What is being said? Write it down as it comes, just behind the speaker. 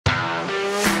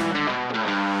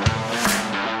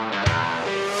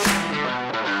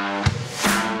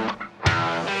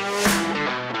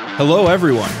Hello,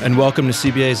 everyone, and welcome to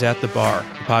CBA's At the Bar, a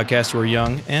podcast where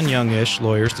young and youngish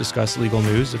lawyers discuss legal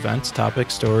news, events,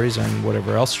 topics, stories, and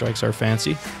whatever else strikes our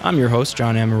fancy. I'm your host,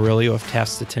 John Amarilio of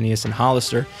Taft, Stettinius, and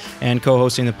Hollister, and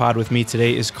co-hosting the pod with me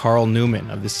today is Carl Newman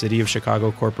of the City of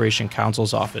Chicago Corporation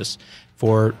Counsel's Office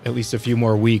for at least a few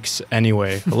more weeks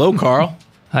anyway. Hello, Carl.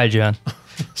 Hi, John.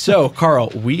 So, Carl,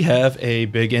 we have a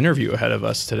big interview ahead of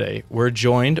us today. We're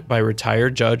joined by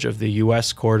retired judge of the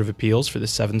U.S. Court of Appeals for the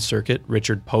Seventh Circuit,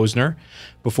 Richard Posner.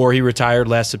 Before he retired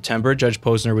last September, Judge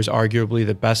Posner was arguably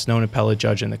the best-known appellate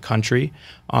judge in the country.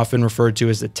 Often referred to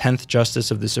as the 10th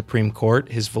Justice of the Supreme Court,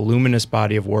 his voluminous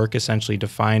body of work essentially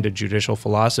defined a judicial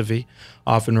philosophy,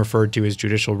 often referred to as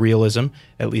judicial realism,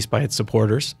 at least by its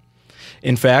supporters.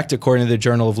 In fact, according to the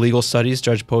Journal of Legal Studies,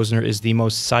 Judge Posner is the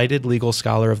most cited legal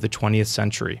scholar of the 20th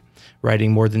century,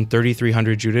 writing more than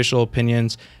 3,300 judicial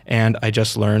opinions and, I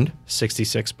just learned,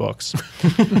 66 books.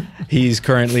 He's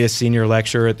currently a senior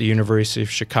lecturer at the University of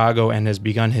Chicago and has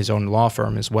begun his own law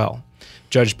firm as well.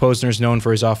 Judge Posner is known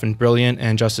for his often brilliant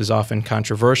and just as often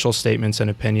controversial statements and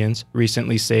opinions,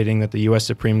 recently stating that the U.S.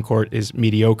 Supreme Court is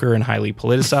mediocre and highly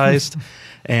politicized,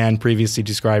 and previously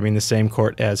describing the same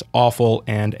court as awful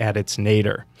and at its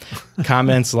nadir.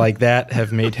 Comments like that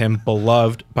have made him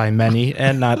beloved by many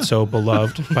and not so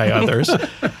beloved by others.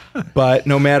 But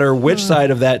no matter which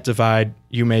side of that divide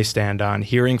you may stand on,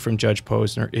 hearing from Judge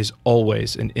Posner is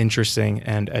always an interesting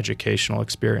and educational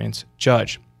experience.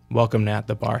 Judge, welcome to At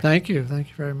the Bar. Thank you. Thank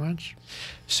you very much.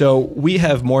 So we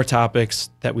have more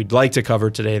topics that we'd like to cover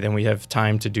today than we have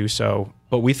time to do so,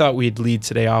 but we thought we'd lead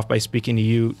today off by speaking to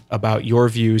you about your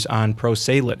views on pro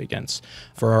se litigants.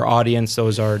 For our audience,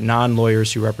 those are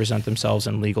non-lawyers who represent themselves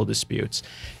in legal disputes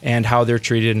and how they're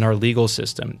treated in our legal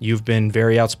system. You've been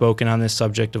very outspoken on this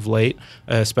subject of late,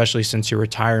 especially since your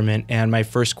retirement, and my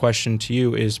first question to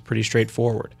you is pretty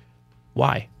straightforward.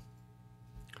 Why?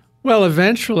 Well,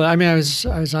 eventually, I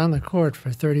was on the court for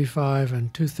 35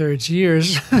 and 2/3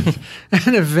 years,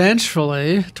 and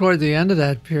eventually, toward the end of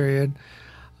that period,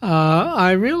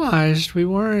 I realized we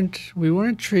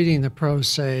weren't treating the pro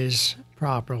ses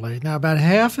properly. Now, about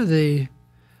half of the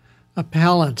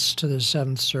appellants to the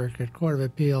Seventh Circuit Court of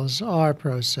Appeals are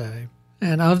pro se,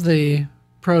 and of the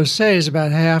pro ses,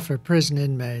 about half are prison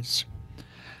inmates.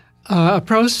 A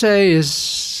pro se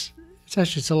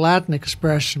it's a Latin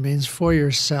expression, means for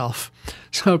yourself.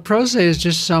 So a pro se is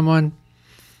just someone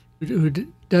who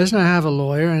does not have a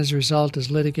lawyer and as a result is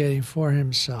litigating for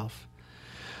himself.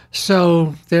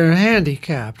 So they're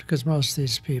handicapped because most of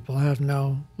these people have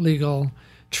no legal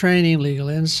training, legal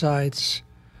insights.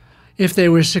 If they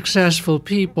were successful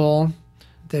people,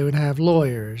 they would have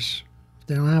lawyers. If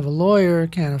they don't have a lawyer,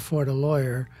 can't afford a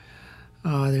lawyer,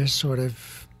 they're sort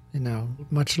of,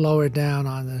 much lower down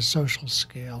on the social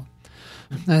scale.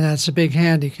 And that's a big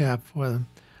handicap for them.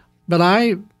 But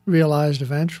I realized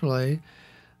eventually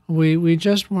we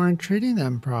just weren't treating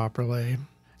them properly,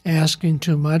 asking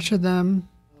too much of them.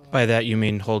 By that, you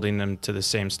mean holding them to the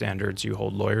same standards you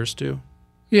hold lawyers to?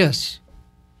 Yes.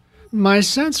 My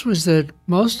sense was that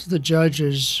most of the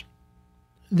judges,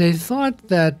 they thought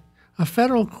that a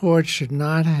federal court should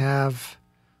not have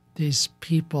these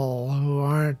people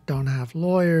who don't have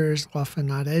lawyers, often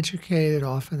not educated,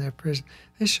 often they're prison.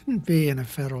 They shouldn't be in a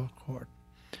federal court.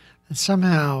 And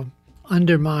somehow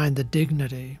undermine the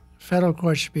dignity. Federal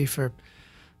court should be for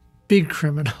big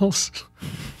criminals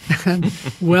and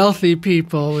wealthy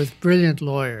people with brilliant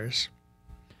lawyers.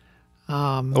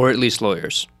 Or at least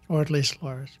lawyers.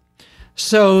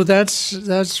 So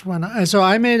that's when so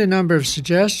I made a number of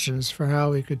suggestions for how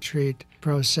we could treat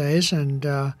pro ses,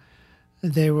 and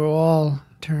they were all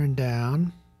turned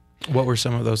down. What were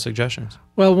some of those suggestions?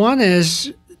 Well, one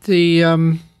is the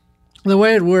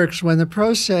way it works when the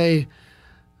pro se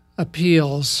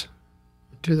appeals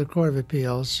to the Court of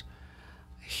Appeals.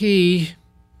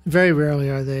 Very rarely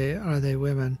are they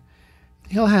women.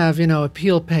 He'll have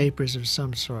appeal papers of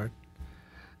some sort,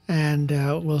 and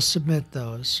we'll submit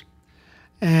those,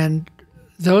 and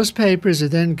those papers are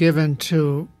then given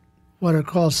to what are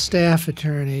called staff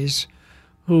attorneys,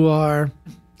 who are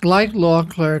like law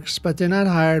clerks, but they're not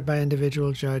hired by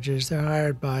individual judges. They're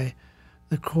hired by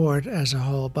the court as a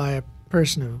whole, by a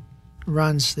person who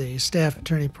runs the staff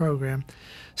attorney program.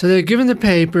 So they're given the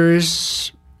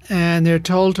papers, and they're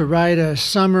told to write a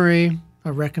summary,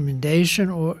 a recommendation,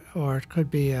 or it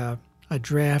could be a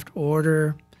draft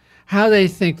order, how they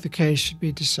think the case should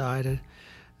be decided.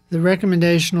 The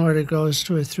recommendation order goes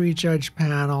to a 3-judge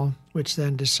panel, which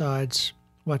then decides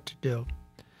what to do.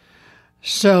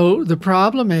 So the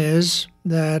problem is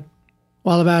that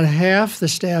while about half the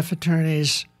staff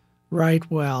attorneys write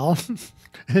well,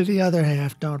 the other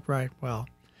half don't write well.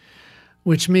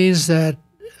 which means that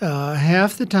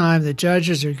half the time the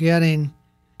judges are getting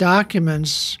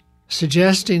documents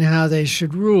suggesting how they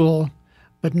should rule,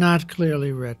 but not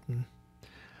clearly written.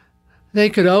 They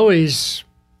could always,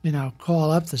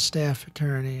 call up the staff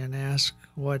attorney and ask,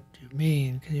 what do you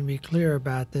mean? Can you be clear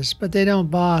about this? But they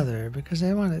don't bother because they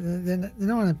don't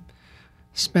want to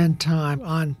spend time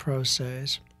on pro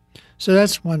ses. So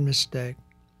that's one mistake.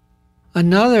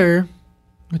 Another,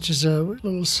 which is a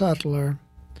little subtler,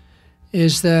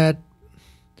 is that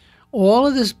all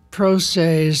of the pro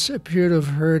ses appear to have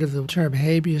heard of the term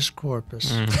habeas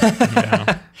corpus.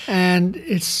 Yeah. And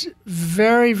it's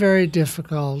very, very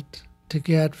difficult to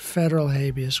get federal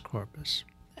habeas corpus.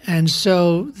 And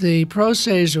so the pro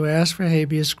ses who ask for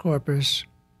habeas corpus,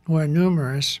 who are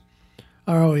numerous,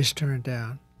 are always turned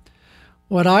down.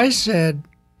 What I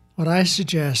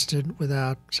suggested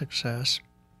without success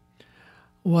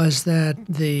was that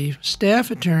the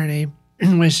staff attorney,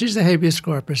 when he sees the habeas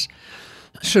corpus,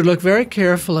 should look very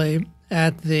carefully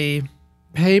at the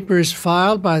papers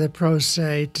filed by the pro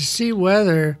se to see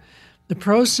whether the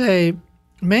pro se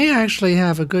may actually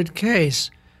have a good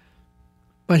case,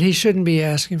 but he shouldn't be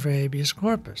asking for habeas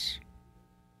corpus.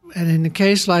 And in a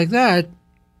case like that,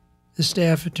 the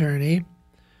staff attorney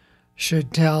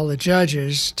should tell the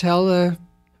judges, tell the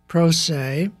pro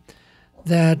se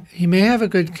that he may have a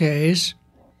good case,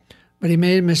 but he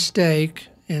made a mistake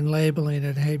in labeling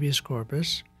it habeas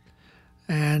corpus.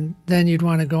 And then you'd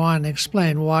want to go on and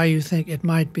explain why you think it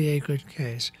might be a good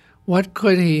case. What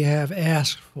could he have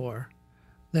asked for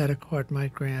that a court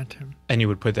might grant him? And you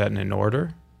would put that in an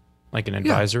order, like an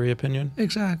advisory opinion?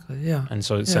 Exactly, yeah. And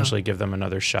so essentially give them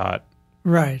another shot.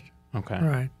 Right. Okay.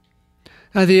 Right.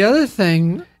 Now, the other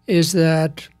thing is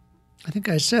that I think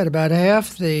I said about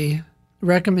half the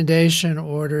recommendation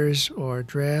orders or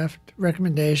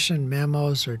recommendation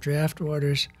memos or draft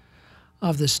orders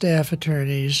of the staff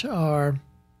attorneys are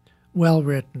well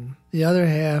written. The other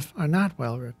half are not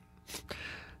well written.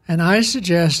 And I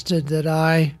suggested that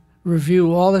I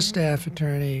review all the staff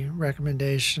attorney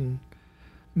recommendation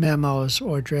memos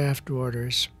or draft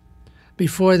orders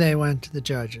before they went to the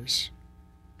judges.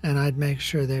 And I'd make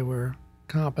sure they were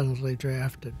competently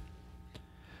drafted.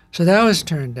 So that was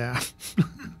turned down.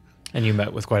 And you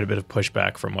met with quite a bit of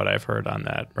pushback from what I've heard on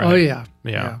that, right? Oh, yeah.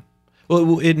 Yeah.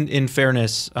 Well, in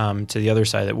fairness to the other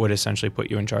side, that would essentially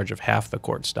put you in charge of half the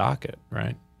court's docket,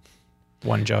 right?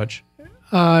 One judge.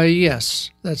 Yes,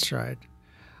 that's right.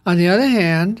 On the other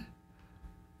hand,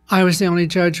 I was the only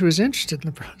judge who was interested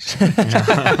in the process.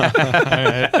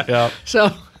 Yeah. So,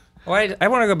 Well, I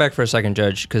want to go back for a second,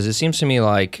 Judge, because it seems to me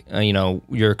like,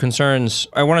 your concerns,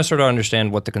 I want to sort of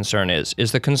understand what the concern is.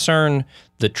 Is the concern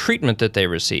the treatment that they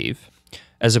receive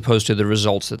as opposed to the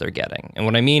results that they're getting? And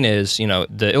what I mean is,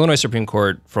 the Illinois Supreme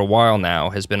Court for a while now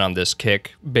has been on this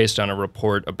kick based on a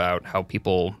report about how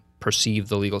people perceive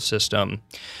the legal system.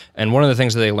 And one of the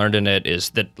things that they learned in it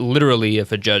is that literally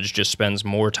if a judge just spends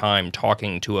more time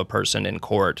talking to a person in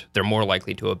court, they're more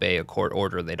likely to obey a court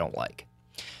order they don't like.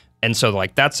 And so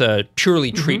that's a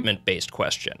purely treatment-based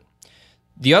question.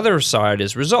 The other side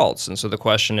is results. And so the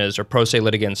question is, are pro se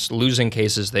litigants losing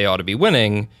cases they ought to be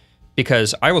winning?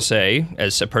 Because I will say,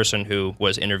 as a person who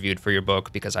was interviewed for your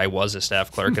book, because I was a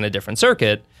staff clerk in a different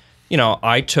circuit,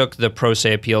 I took the pro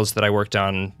se appeals that I worked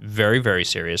on very, very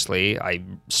seriously. I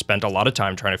spent a lot of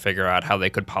time trying to figure out how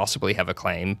they could possibly have a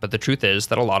claim. But the truth is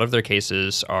that a lot of their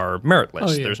cases are meritless.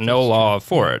 Oh, yeah, There's no law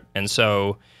for it. And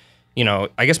so,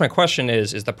 I guess my question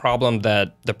is the problem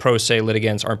that the pro se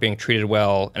litigants aren't being treated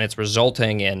well and it's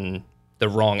resulting in the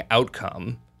wrong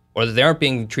outcome, or that they aren't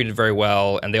being treated very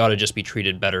well and they ought to just be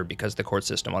treated better because the court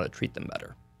system ought to treat them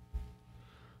better?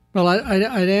 well,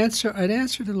 I'd answer it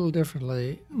a little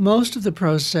differently. Most of the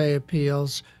pro se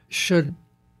appeals should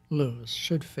lose,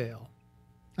 should fail.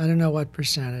 I don't know what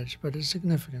percentage, but a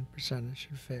significant percentage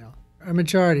should fail. A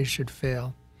majority should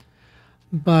fail.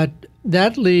 But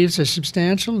that leaves a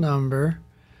substantial number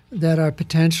that are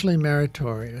potentially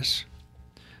meritorious.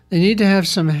 They need to have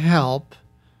some help,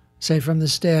 say from the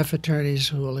staff attorneys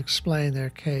who will explain their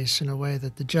case in a way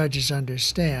that the judges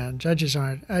understand. Judges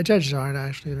aren't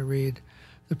actually going to read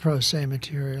the pro se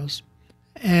materials.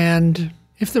 And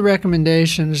if the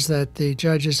recommendations that the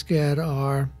judges get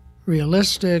are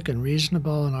realistic and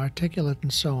reasonable and articulate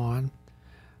and so on,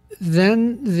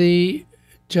 then the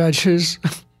judges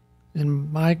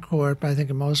in my court, but I think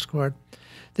in most court,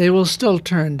 they will still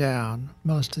turn down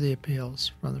most of the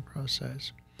appeals from the pro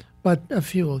ses, but a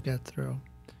few will get through.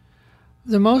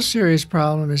 The most serious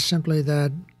problem is simply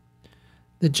that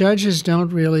the judges don't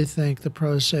really think the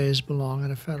pro ses belong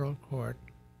in a federal court.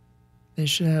 They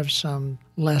should have some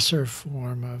lesser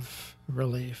form of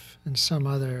relief in some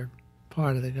other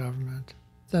part of the government.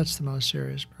 That's the most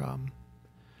serious problem.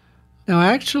 Now,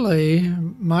 actually,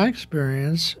 my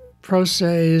experience, pro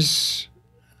se's,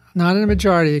 not in a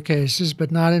majority of cases,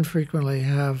 but not infrequently,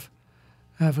 have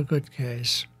a good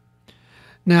case.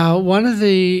 Now, one of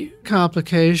the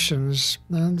complications,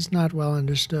 and it's not well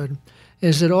understood,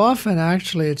 is that often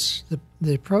actually it's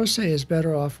the pro se is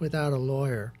better off without a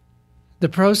lawyer. The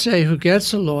pro se who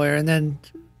gets a lawyer and then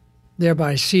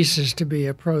thereby ceases to be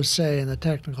a pro se in the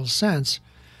technical sense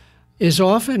is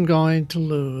often going to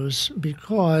lose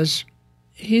because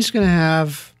he's going to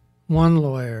have one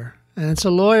lawyer, and it's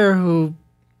a lawyer who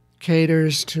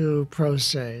caters to pro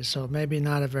se, so maybe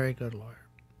not a very good lawyer.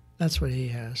 That's what he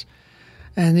has.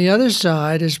 And the other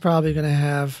side is probably going to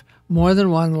have more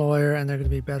than one lawyer, and they're going to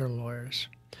be better lawyers.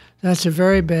 That's a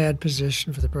very bad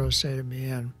position for the pro se to be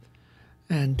in,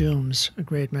 and dooms a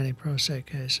great many pro se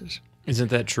cases. Isn't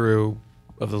that true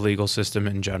of the legal system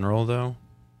in general, though?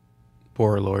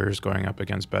 Poorer lawyers going up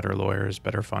against better lawyers,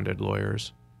 better funded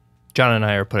lawyers. John and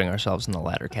I are putting ourselves in the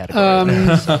latter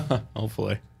category.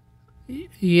 Hopefully.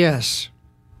 Yes.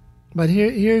 But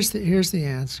here's the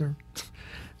answer.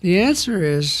 The answer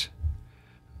is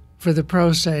for the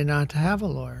pro se not to have a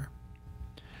lawyer.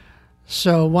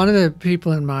 So one of the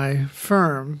people in my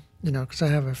firm, because I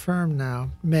have a firm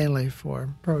now mainly for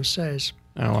pro ses.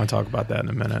 I don't want to talk about that in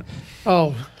a minute.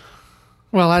 Oh,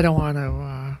 well, I don't want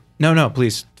to. No,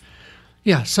 please.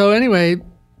 Yeah, so anyway,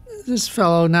 this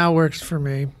fellow now works for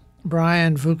me,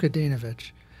 Brian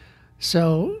Vukadinovich.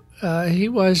 So he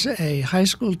was a high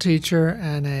school teacher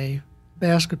and a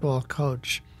basketball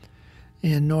coach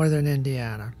in northern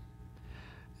Indiana.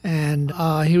 And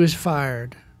he was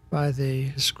fired by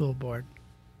the school board.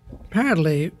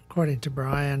 Apparently, according to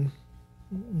Brian,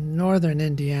 northern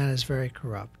Indiana is very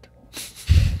corrupt.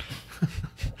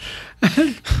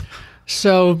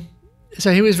 So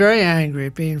he was very angry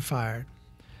at being fired.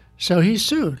 So he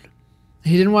sued.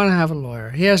 He didn't want to have a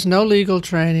lawyer. He has no legal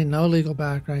training, no legal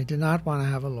background. He did not want to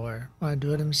have a lawyer. Wanted to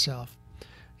do it himself.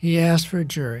 He asked for a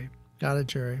jury, got a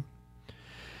jury.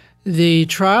 The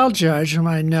trial judge, whom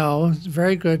I know, is a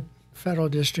very good federal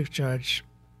district judge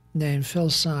named Phil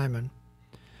Simon.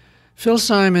 Phil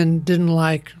Simon didn't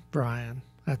like Brian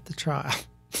at the trial,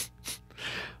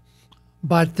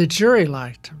 but the jury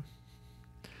liked him.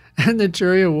 And the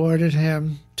jury awarded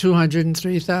him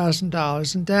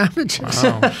 $203,000 in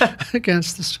damages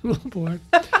against the school board.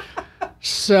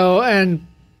 So, and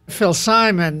Phil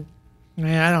Simon,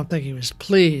 I don't think he was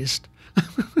pleased,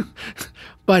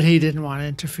 but he didn't want to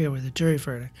interfere with the jury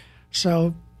verdict.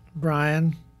 So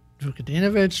Brian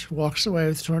Vukadinovich walks away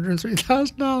with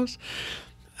 $203,000.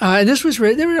 And this was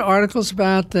written, there were articles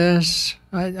about this.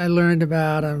 I learned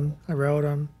about them. I wrote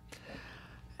them.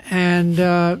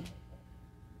 And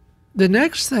the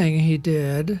next thing he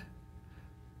did,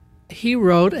 he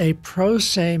wrote a pro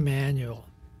se manual.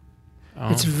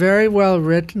 Oh. It's very well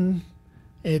written.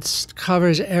 It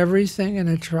covers everything in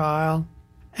a trial.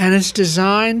 And it's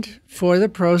designed for the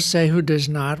pro se who does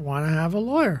not want to have a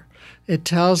lawyer. It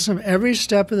tells them every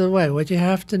step of the way what you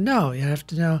have to know. You have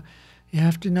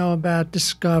to know about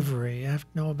discovery. You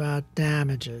have to know about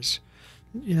damages.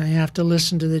 You have to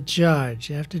listen to the judge.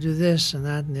 You have to do this and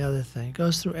that and the other thing. It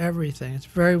goes through everything. It's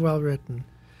very well written.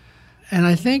 And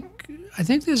I think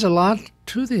there's a lot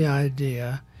to the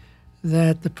idea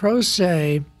that the pro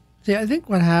se, I think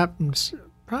what happens,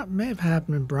 may have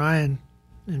happened in Brian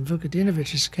in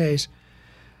Vukadinovich's case,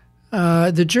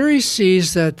 the jury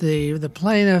sees that the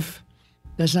plaintiff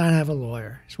does not have a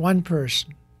lawyer. It's one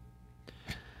person.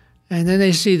 And then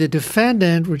they see the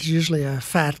defendant, which is usually a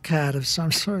fat cat of some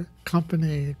sort,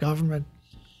 company, government,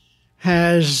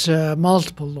 has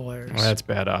multiple lawyers. Well, that's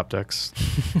bad optics.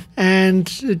 And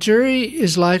the jury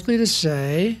is likely to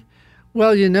say,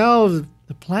 well, the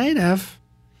plaintiff,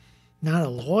 not a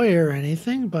lawyer or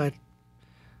anything, but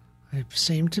he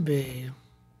seemed to be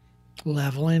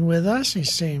leveling with us. He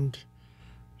seemed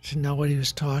to know what he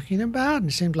was talking about, and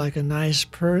he seemed like a nice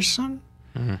person.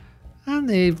 Mm-hmm. And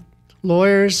the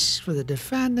lawyers for the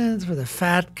defendants, for the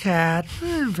fat cat,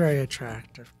 very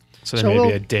attractive. So there may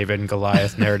be a David and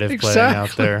Goliath narrative playing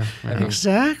out there. Yeah.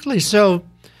 Exactly. So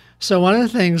one of the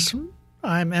things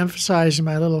I'm emphasizing in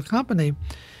my little company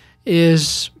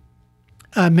is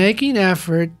making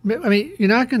effort. I mean, you're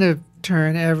not going to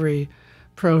turn every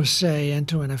pro se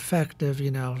into an effective,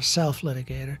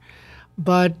 self-litigator.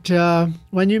 But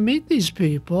when you meet these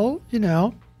people, you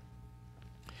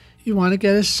want to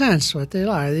get a sense what they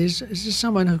are. Is this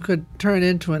someone who could turn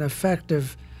into an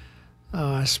effective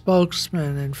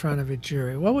spokesman in front of a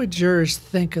jury? What would jurors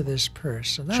think of this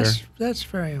person? That's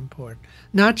very important.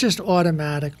 Not just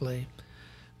automatically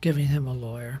giving him a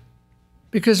lawyer.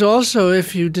 Because also,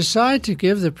 if you decide to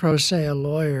give the pro se a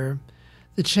lawyer,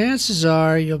 the chances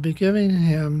are you'll be giving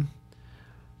him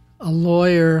a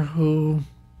lawyer who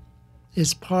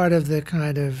is part of the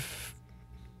kind of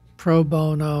pro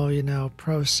bono,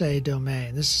 pro se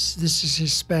domain. This is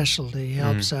his specialty. He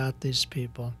helps out these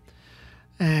people.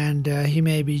 And he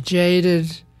may be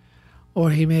jaded, or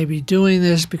he may be doing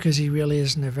this because he really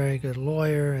isn't a very good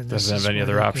lawyer. And doesn't have any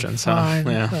other options, huh?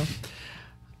 Yeah. So,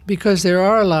 because there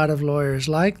are a lot of lawyers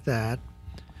like that,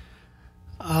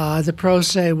 the pro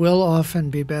se will often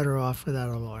be better off without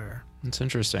a lawyer. That's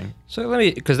interesting. So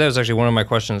because that was actually one of my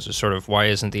questions, is sort of why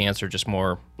isn't the answer just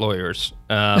more lawyers?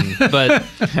 But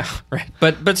Yeah, right.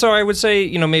 but so I would say,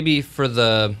 maybe for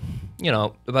the,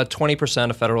 about 20%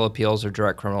 of federal appeals are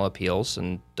direct criminal appeals,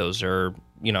 and those are,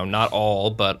 not all,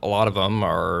 but a lot of them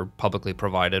are publicly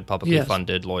provided, publicly Yes.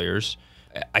 funded lawyers.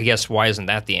 I guess why isn't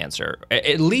that the answer?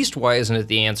 At least why isn't it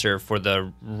the answer for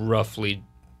the roughly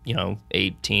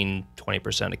 18,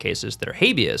 20% of cases that are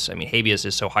habeas? I mean, habeas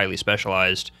is so highly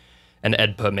specialized, and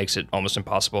EDPA makes it almost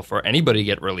impossible for anybody to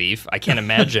get relief. I can't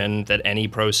imagine that any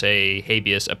pro se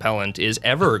habeas appellant is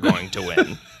ever going to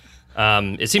win.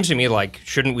 It seems to me like,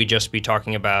 shouldn't we just be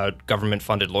talking about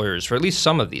government-funded lawyers for at least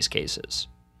some of these cases?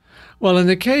 Well, in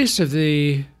the case of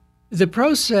the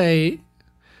pro se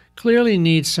clearly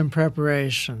needs some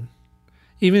preparation,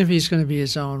 even if he's going to be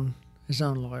his own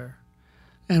lawyer.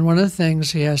 And one of the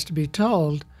things he has to be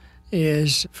told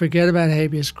is forget about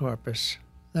habeas corpus.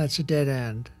 That's a dead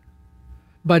end.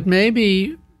 But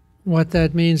maybe what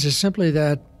that means is simply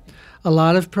that a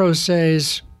lot of pro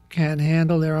ses can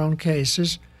handle their own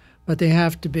cases, but they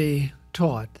have to be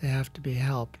taught. They have to be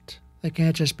helped. They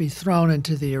can't just be thrown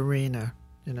into the arena,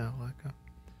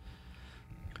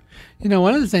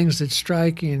 one of the things that's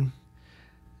striking,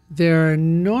 there are an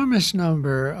enormous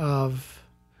number of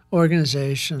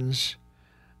organizations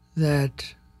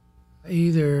that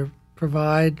either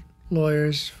provide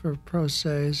lawyers for pro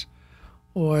ses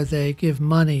or they give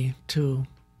money to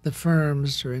the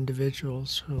firms or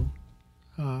individuals who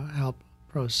help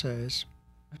pro ses.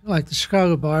 Like the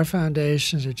Chicago Bar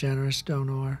Foundation is a generous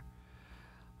donor.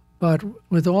 But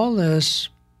with all this,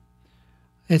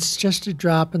 it's just a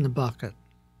drop in the bucket.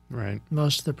 Right.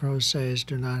 Most of the pro ses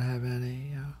do not have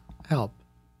any help.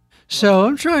 So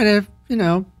I'm trying to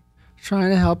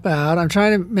help out. I'm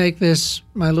trying to make this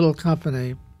my little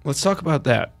company. Let's talk about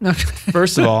that.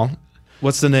 First of all,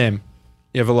 what's the name?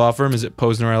 You have a law firm? Is it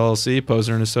Posner LLC,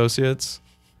 Posner and Associates?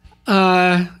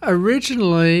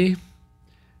 Originally,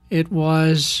 it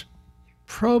was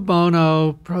Pro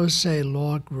Bono Pro Se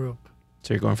Law Group.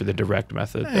 So you're going for the direct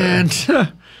method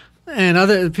there. And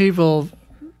other people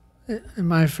in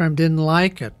my firm didn't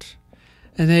like it,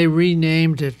 and they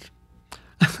renamed it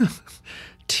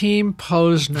Team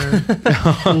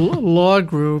Posner Law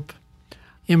Group,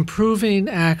 Improving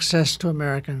Access to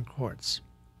American Courts.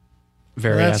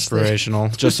 Very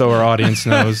aspirational. Just so our audience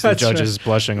knows, the judge is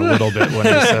blushing a little bit when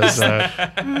he says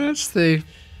that. That's the...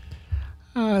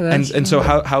 And so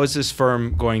how is this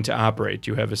firm going to operate?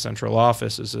 Do you have a central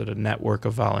office? Is it a network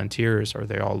of volunteers? Are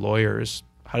they all lawyers?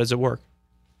 How does it work?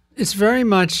 It's very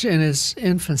much in its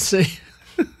infancy.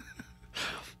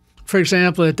 For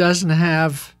example, it doesn't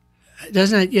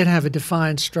yet have a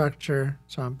defined structure,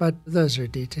 so on, but those are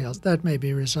details. That may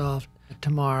be resolved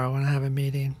tomorrow when I have a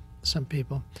meeting with some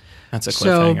people. That's a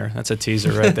cliffhanger. That's a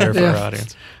teaser right there for our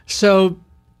audience. So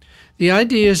the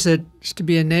idea is that it's to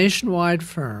be a nationwide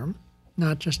firm,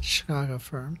 not just a Chicago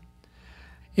firm.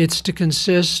 It's to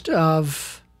consist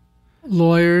of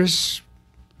lawyers,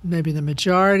 maybe the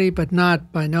majority, but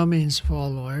not by no means of all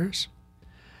lawyers,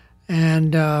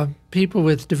 and people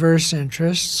with diverse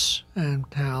interests and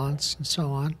talents and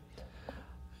so on.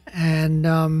 And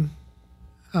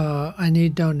I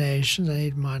need donations, I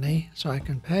need money so I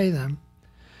can pay them.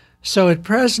 So at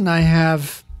present I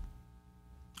have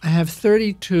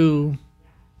 32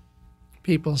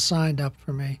 people signed up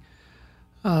for me.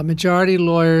 Majority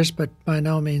lawyers, but by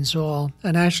no means all.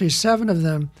 And actually 7 of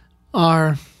them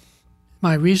are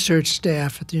my research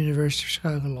staff at the University of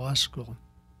Chicago Law School.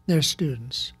 They're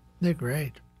students. They're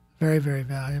great. Very, very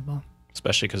valuable.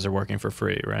 Especially because they're working for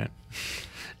free, right?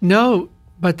 No,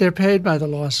 but they're paid by the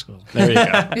law school. There you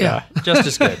go. Yeah. Just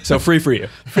as good. So free for you.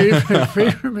 Free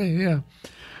for me, yeah.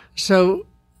 So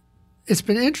it's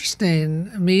been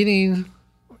interesting meeting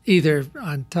either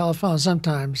on telephone,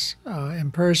 sometimes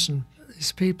in person,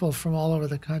 these people from all over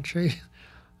the country.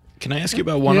 Can I ask you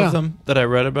about one of them that I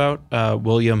read about?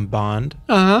 William Bond.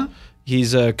 Uh-huh.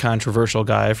 He's a controversial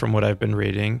guy from what I've been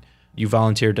reading. You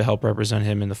volunteered to help represent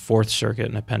him in the Fourth Circuit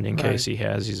in a pending case he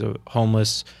has. He's a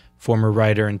homeless former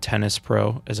writer and tennis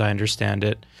pro, as I understand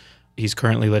it. He's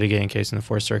currently litigating a case in the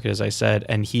Fourth Circuit, as I said,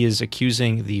 and he is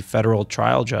accusing the federal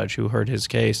trial judge who heard his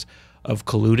case of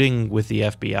colluding with the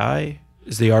FBI.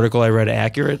 Is the article I read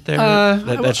accurate there?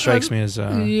 That strikes me as...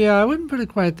 Yeah, I wouldn't put it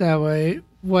quite that way.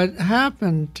 What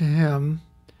happened to him,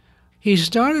 he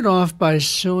started off by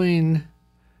suing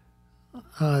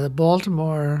the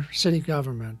Baltimore city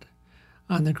government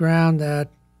on the ground that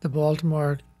the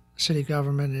Baltimore city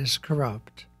government is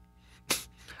corrupt.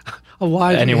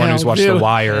 Anyone who's watched The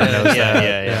Wire knows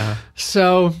that. Yeah.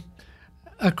 So,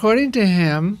 according to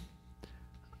him,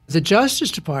 the Justice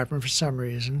Department, for some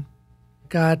reason,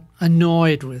 got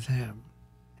annoyed with him.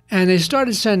 And they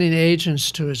started sending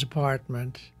agents to his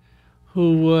apartment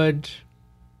who would,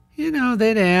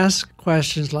 they'd ask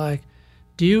questions like,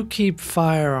 do you keep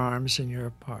firearms in your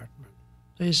apartment?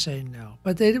 They say no.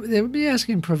 But they would be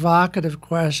asking provocative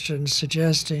questions,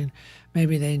 suggesting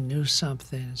maybe they knew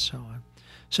something and so on.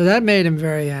 So that made him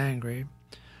very angry.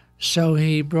 So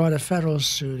he brought a federal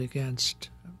suit against,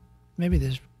 maybe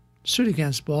the suit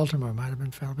against Baltimore might have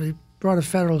been federal, but he brought a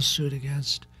federal suit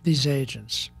against these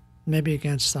agents, maybe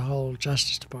against the whole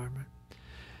Justice Department.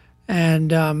 And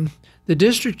the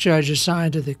district judge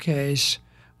assigned to the case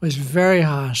was very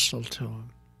hostile to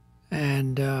him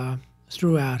and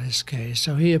threw out his case.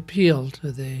 So he appealed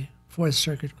to the Fourth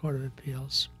Circuit Court of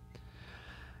Appeals.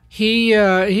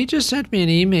 He just sent me an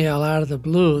email out of the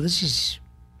blue. This is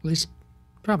at least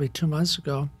probably 2 months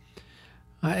ago,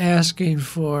 asking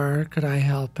for, could I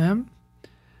help him?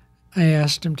 I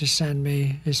asked him to send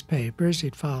me his papers.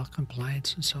 He'd file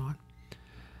complaints and so on.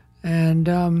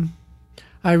 And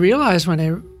I realized when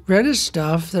I read his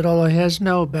stuff that although he has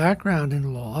no background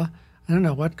in law, I don't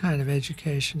know what kind of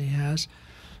education he has,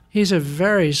 he's a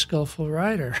very skillful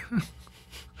writer.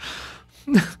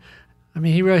 I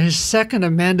mean, he wrote his second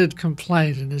amended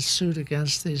complaint in his suit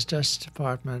against these Justice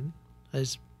Department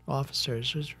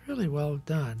officers. It was really well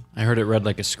done. I heard it read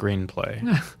like a screenplay.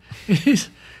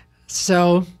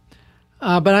 So,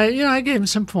 but I gave him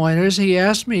some pointers. He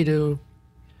asked me to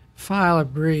file a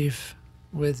brief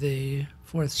with the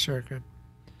Fourth Circuit.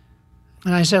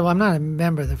 And I said, well, I'm not a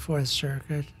member of the Fourth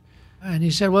Circuit. And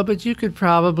he said, well, but you could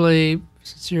probably,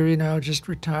 since you're, just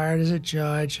retired as a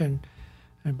judge and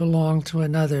belong to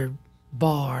another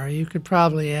bar, you could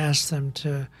probably ask them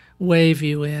to waive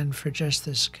you in for just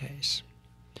this case.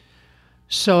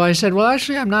 So I said, well,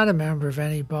 actually, I'm not a member of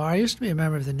any bar. I used to be a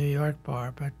member of the New York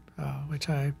bar, but which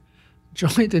I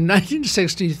joined in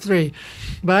 1963.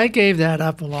 But I gave that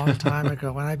up a long time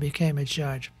ago when I became a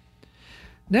judge.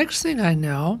 Next thing I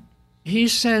know, he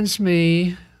sends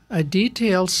me a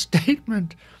detailed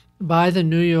statement by the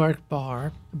New York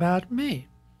bar about me,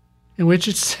 in which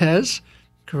it says,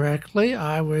 correctly,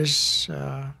 I was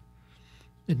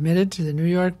admitted to the New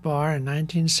York bar in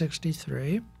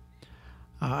 1963.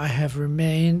 I have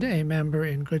remained a member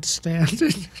in good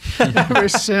standing ever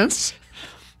since.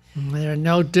 There are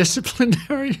no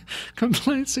disciplinary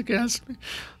complaints against me.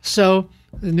 So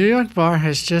the New York bar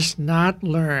has just not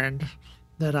learned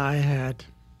that I had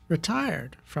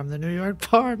retired from the New York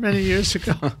bar many years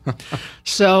ago.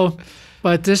 So,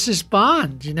 but this is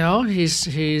Bond,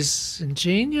 he's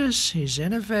ingenious, he's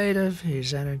innovative,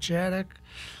 he's energetic,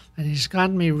 and he's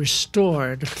gotten me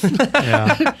restored to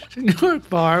the New York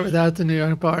bar without the New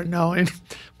York bar knowing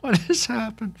what has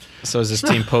happened. So is this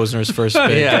Team Posner's first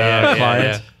big client?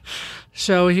 Yeah.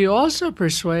 So he also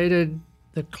persuaded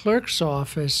the clerk's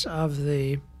office of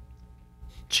the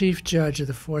chief judge of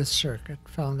the Fourth Circuit, a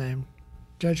fellow named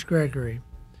Judge Gregory.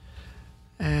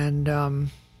 And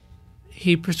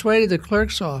he persuaded the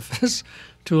clerk's office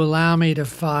to allow me to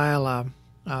file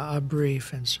a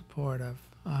brief in support of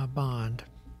Bond.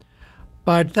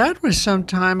 But that was some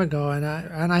time ago, and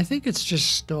I think it's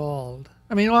just stalled.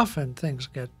 I mean, often things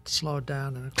get slowed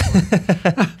down in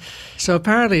a court. So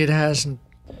apparently it hasn't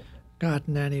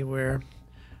gotten anywhere.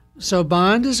 So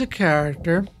Bond is a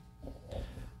character,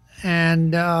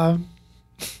 and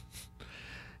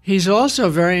he's also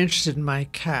very interested in my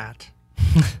cat.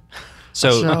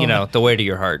 So, the way to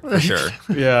your heart, for sure.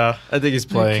 Yeah, I think he's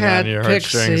playing on your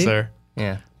heartstrings there.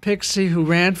 Yeah. Pixie, who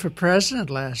ran for president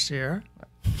last year.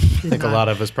 I think a lot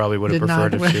of us probably would have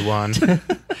preferred if she won.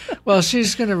 Well,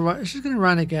 she's gonna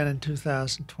run again in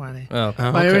 2020. Oh,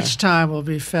 by which time we'll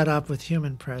be fed up with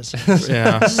human presidents.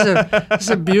 Yeah. This is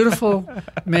a beautiful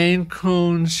Maine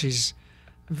Coon. She's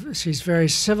very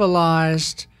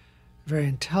civilized, very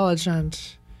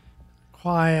intelligent,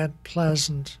 quiet,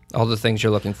 pleasant. All the things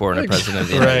you're looking for in a president of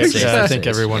the United States. Yeah, I think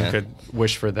everyone could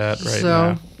wish for that right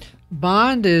now. So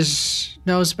Bond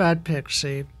knows about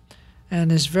Pixie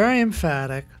and is very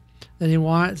emphatic that he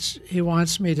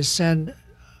wants me to send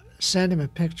send him a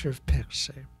picture of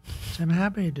Pixie. So I'm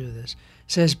happy to do this.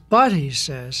 He says, but, he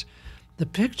says, the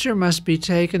picture must be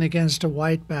taken against a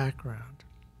white background.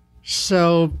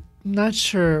 So not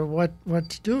sure what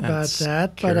to do about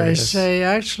that, but I say,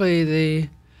 actually,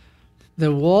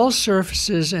 the wall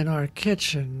surfaces in our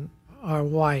kitchen are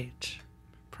white,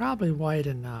 probably white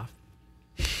enough.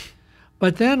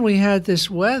 But then we had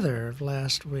this weather of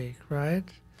last week, right?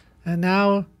 And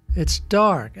now it's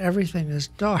dark. Everything is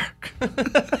dark.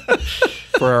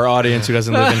 For our audience who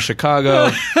doesn't live in Chicago,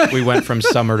 we went from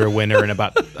summer to winter in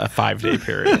about a 5-day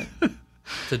period.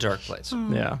 It's a dark place.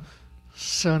 Yeah.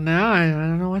 So now I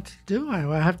don't know what to do.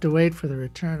 I have to wait for the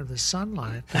return of the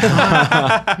sunlight.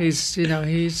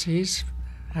 He's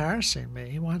harassing me.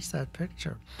 He wants that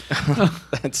picture.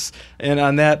 And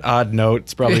on that odd note,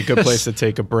 it's probably a good place to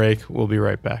take a break. We'll be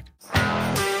right back.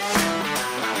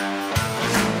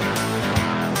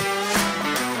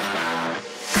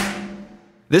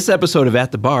 This episode of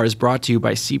At the Bar is brought to you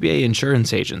by CBA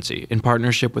Insurance Agency in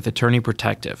partnership with Attorney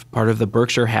Protective, part of the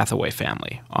Berkshire Hathaway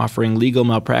family, offering legal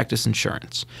malpractice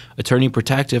insurance. Attorney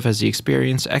Protective has the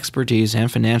experience, expertise, and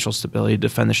financial stability to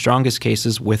defend the strongest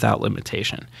cases without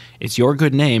limitation. It's your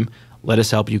good name. Let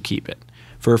us help you keep it.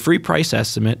 For a free price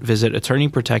estimate, visit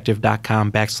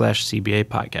attorneyprotective.com/CBA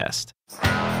podcast.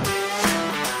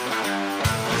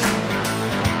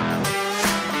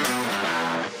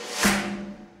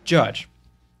 Judge,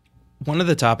 one of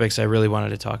the topics I really wanted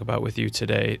to talk about with you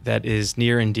today that is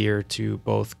near and dear to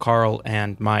both Carl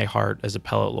and my heart as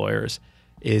appellate lawyers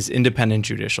is independent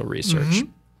judicial research. Mm-hmm.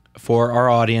 For our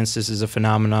audience, this is a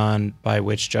phenomenon by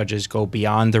which judges go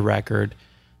beyond the record,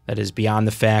 that is beyond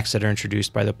the facts that are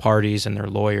introduced by the parties and their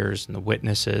lawyers and the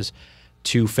witnesses,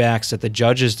 to facts that the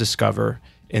judges discover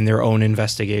in their own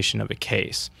investigation of a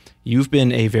case. You've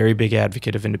been a very big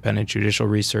advocate of independent judicial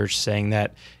research, saying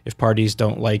that if parties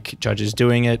don't like judges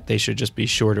doing it, they should just be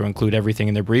sure to include everything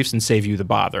in their briefs and save you the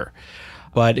bother.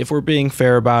 But if we're being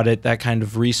fair about it, that kind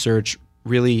of research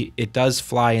really, it does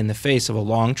fly in the face of a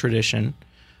long tradition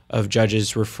of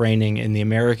judges refraining in the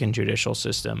American judicial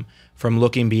system from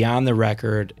looking beyond the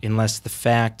record unless the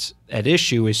fact at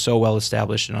issue is so well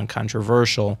established and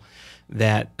uncontroversial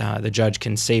that the judge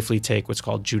can safely take what's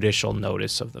called judicial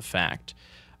notice of the fact.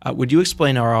 Would you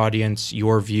explain to our audience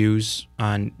your views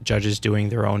on judges doing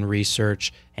their own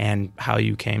research and how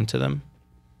you came to them?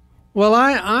 Well,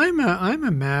 I'm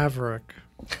a maverick,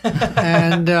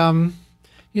 and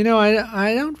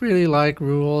I don't really like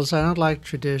rules. I don't like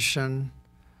tradition.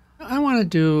 I want to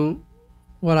do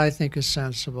what I think is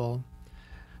sensible.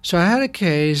 So I had a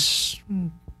case. I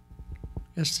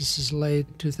guess this is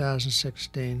late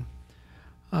 2016,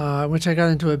 which I got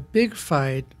into a big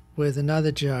fight with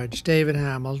another judge, David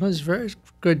Hamilton. He's a very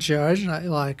good judge, and I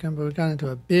like him, but we got into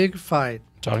a big fight.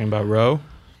 Talking about Roe?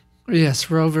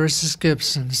 Yes, Roe versus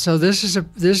Gibson. So this is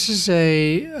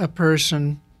a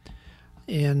person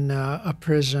in a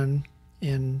prison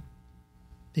in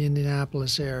the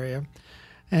Indianapolis area,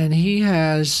 and he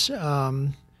has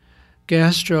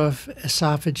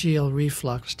gastroesophageal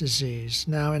reflux disease.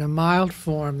 Now, in a mild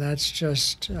form, that's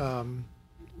just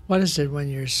what is it when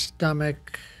your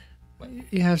stomach?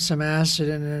 You have some acid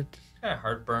in it. Yeah,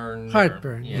 heartburn.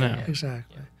 Heartburn, Yeah.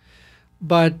 Exactly. Yeah.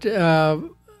 But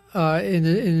in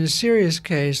a serious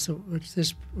case,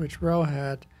 which Roe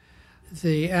had,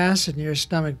 the acid in your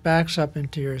stomach backs up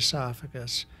into your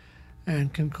esophagus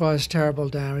and can cause terrible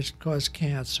damage, can cause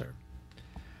cancer.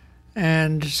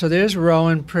 And so there's Roe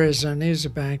in prison. He's a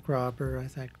bank robber, I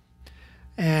think.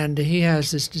 And he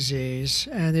has this disease.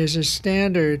 And there's a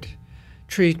standard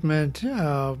treatment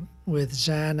with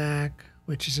Xanax,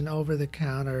 which is an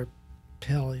over-the-counter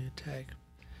pill you take.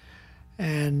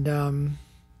 And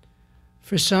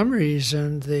for some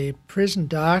reason, the prison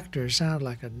doctor sounded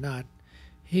like a nut.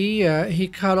 He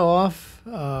cut off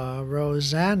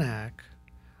Roe's Xanax.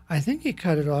 I think he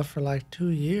cut it off for like 2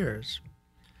 years.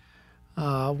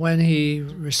 When he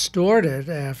restored it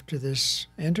after this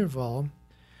interval,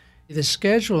 the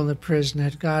schedule in the prison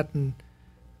had gotten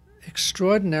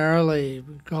extraordinarily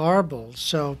garbled.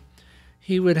 So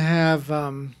he would have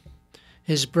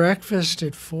his breakfast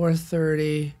at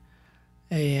 4:30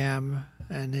 a.m.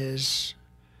 and his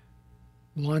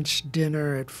lunch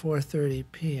dinner at 4:30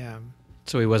 p.m.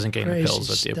 So he wasn't getting Crazy the pills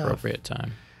at the stuff. appropriate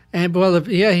time. And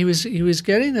he was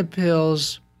getting the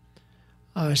pills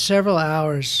several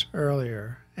hours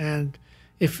earlier. And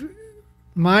if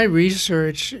my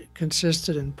research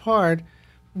consisted in part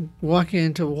walking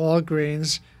into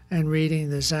Walgreens and reading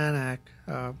the Xanax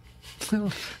About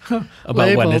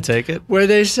label, when to take it? where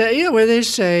they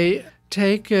say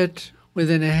take it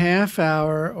within a half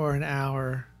hour or an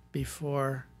hour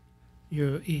before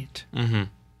you eat. Mm-hmm.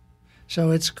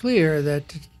 So it's clear that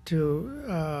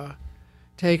to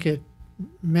take it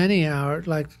many hours,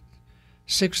 like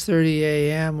 6:30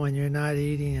 a.m. when you're not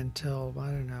eating until, I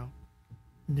don't know,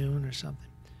 noon or something,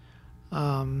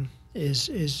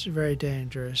 is very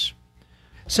dangerous.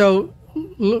 So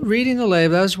reading the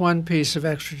label, that was one piece of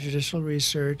extrajudicial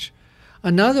research.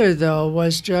 Another, though,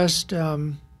 was just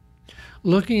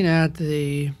looking at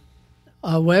the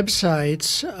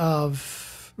websites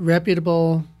of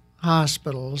reputable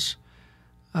hospitals,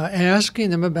 asking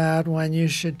them about when you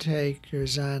should take your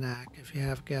Xanax if you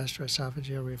have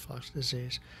gastroesophageal reflux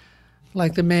disease,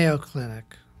 like the Mayo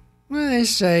Clinic. Well, they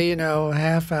say,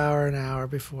 half hour, an hour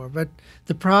before. But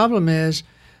the problem is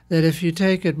that if you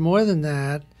take it more than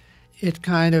that, it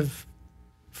kind of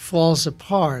falls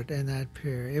apart in that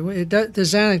period. The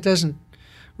Xanax doesn't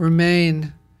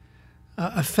remain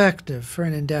effective for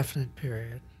an indefinite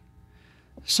period.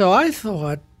 So I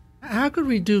thought, how could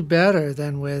we do better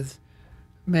than with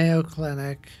Mayo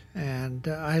Clinic? And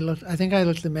I think I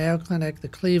looked at the Mayo Clinic, the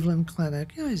Cleveland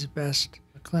Clinic. These are the best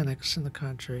clinics in the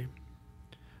country.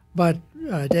 But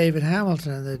David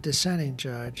Hamilton, the dissenting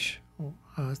judge,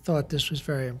 thought this was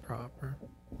very improper.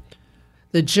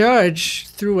 The judge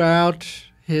threw out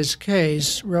his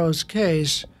case, Roe's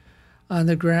case, on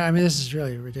the ground, this is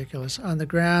really ridiculous, on the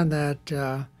ground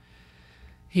that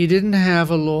he didn't have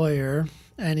a lawyer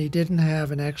and he didn't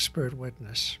have an expert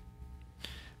witness.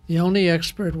 The only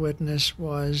expert witness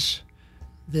was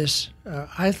this,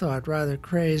 I thought, rather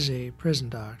crazy prison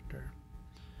doctor.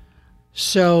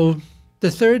 So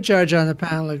the third judge on the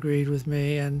panel agreed with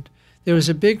me, and there was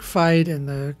a big fight in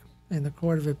the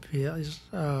Court of Appeals.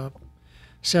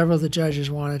 Several of the judges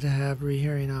wanted to have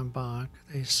rehearing en banc.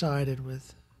 They sided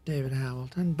with David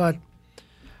Hamilton, but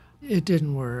it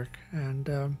didn't work.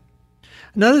 And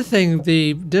another thing,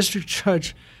 the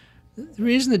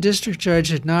reason the district judge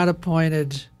had not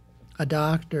appointed a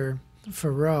doctor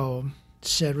for Roe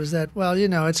said was that,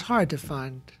 it's hard to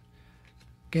find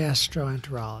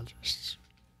gastroenterologists.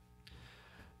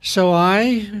 So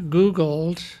I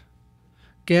Googled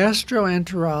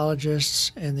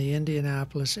gastroenterologists in the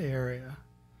Indianapolis area.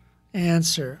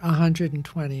 Answer,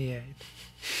 128.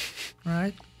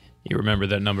 Right? You remember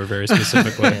that number very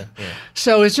specifically. Yeah.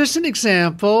 So it's just an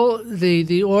example.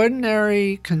 The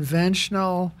ordinary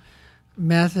conventional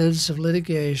methods of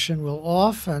litigation will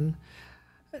often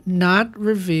not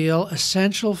reveal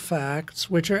essential facts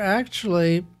which are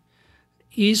actually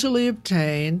easily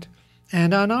obtained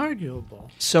and unarguable.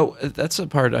 So that's a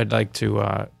part I'd like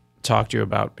to talk to you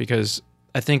about, because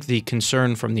I think the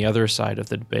concern from the other side of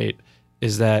the debate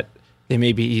is that they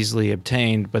may be easily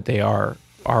obtained, but they are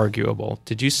arguable.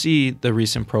 Did you see the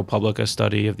recent ProPublica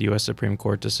study of the U.S. Supreme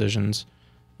Court decisions?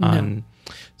 No.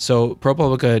 So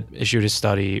ProPublica issued a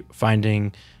study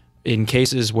finding in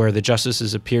cases where the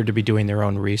justices appeared to be doing their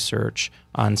own research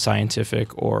on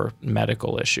scientific or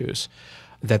medical issues,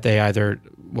 that they either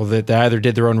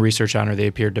did their own research on or they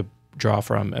appeared to draw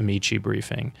from amici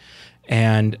briefing.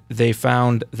 And they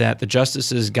found that the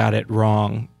justices got it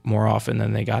wrong more often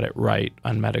than they got it right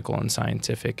on medical and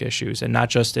scientific issues, and not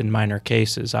just in minor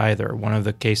cases either. One of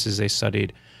the cases they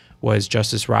studied was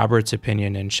Justice Roberts'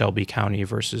 opinion in Shelby County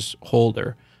versus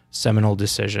Holder, seminal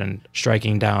decision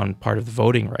striking down part of the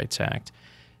Voting Rights Act.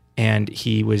 And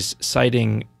he was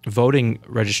citing voting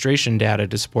registration data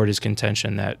to support his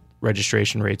contention that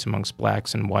registration rates amongst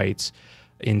blacks and whites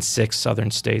in 6 southern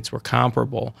states were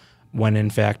comparable, when in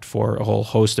fact, for a whole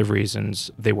host of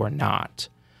reasons, they were not.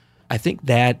 I think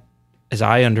that, as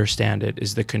I understand it,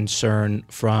 is the concern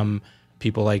from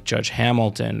people like Judge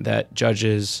Hamilton, that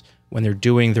judges, when they're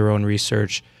doing their own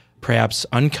research, perhaps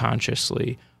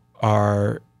unconsciously,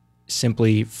 are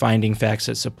simply finding facts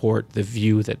that support the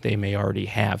view that they may already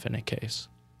have in a case.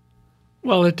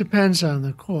 Well, it depends on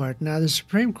the court. Now, the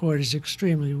Supreme Court is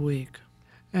extremely weak.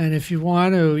 And if you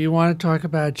want to talk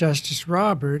about Justice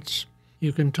Roberts,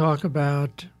 you can talk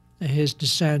about his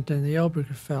dissent in the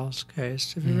Obergefell's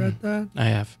case. Have you read that? I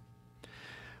have.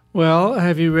 Well,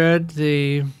 have you read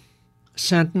the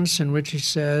sentence in which he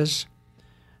says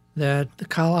that the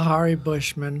Kalahari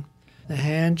Bushmen, the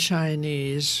Han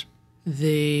Chinese,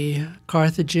 the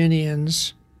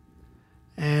Carthaginians,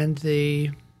 and the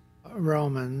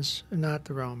Romans, not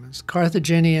the Romans,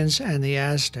 Carthaginians and the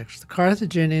Aztecs, the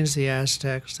Carthaginians, the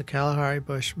Aztecs, the Kalahari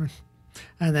Bushmen,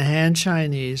 and the Han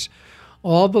Chinese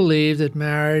all believe that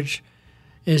marriage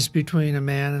is between a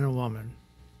man and a woman.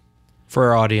 For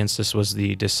our audience, this was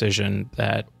the decision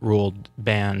that ruled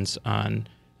bans on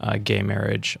gay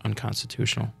marriage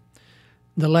unconstitutional.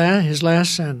 His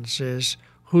last sentence is,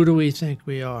 "Who do we think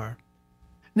we are?"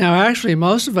 Now, actually,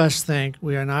 most of us think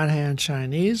we are not Han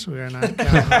Chinese, we are not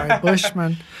Kalahari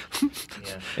Bushmen,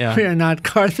 we are not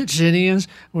Carthaginians,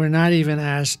 we're not even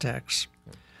Aztecs.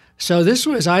 So this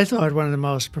was, I thought, one of the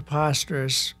most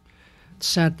preposterous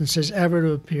sentences ever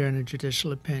to appear in a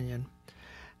judicial opinion.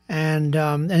 And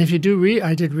if you do,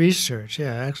 I did research,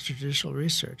 extrajudicial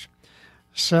research.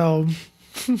 So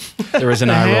there was an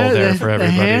eye roll there for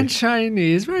everybody. The Han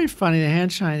Chinese, very funny, the Han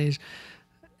Chinese,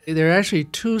 there are actually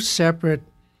two separate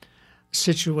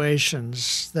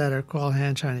situations that are called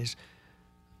Han Chinese.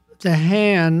 The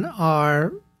Han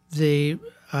are the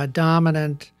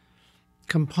dominant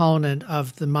component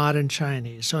of the modern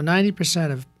Chinese. So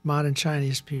 90% of modern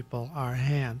Chinese people are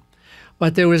Han.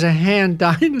 But there was a Han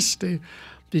dynasty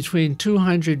between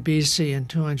 200 BC and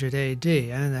 200 AD.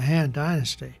 And in the Han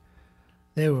dynasty,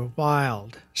 they were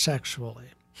wild sexually.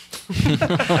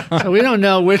 So we don't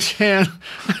know which Han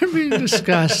are being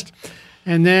discussed.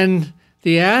 And then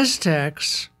the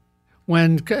Aztecs,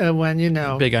 when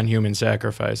big on human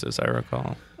sacrifices, I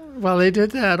recall. Well, they did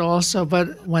that also,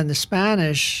 but when the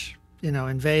Spanish,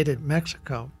 invaded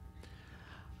Mexico,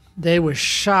 they were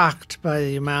shocked by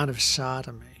the amount of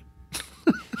sodomy.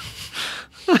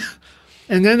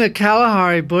 And then the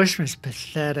Kalahari Bushmen is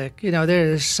pathetic. They're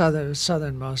the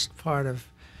southernmost part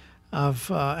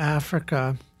of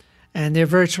Africa, and they're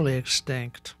virtually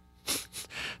extinct.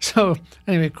 So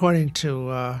anyway, according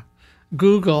to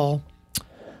Google,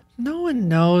 no one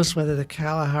knows whether the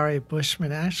Kalahari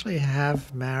Bushmen actually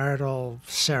have marital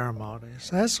ceremonies.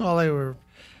 That's all they were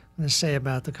going to say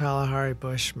about the Kalahari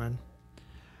Bushmen.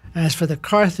 As for the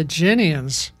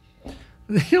Carthaginians,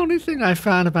 the only thing I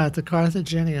found about the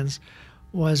Carthaginians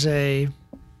was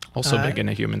also big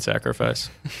into human sacrifice.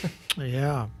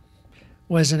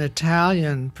 Was an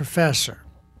Italian professor.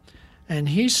 And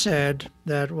he said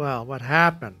that, what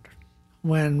happened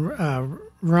when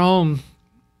Rome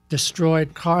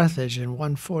destroyed Carthage in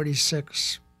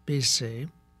 146 BC,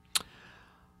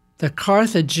 the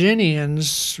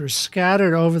Carthaginians were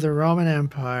scattered over the Roman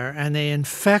Empire, and they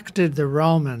infected the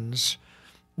Romans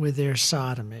with their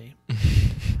sodomy.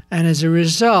 And as a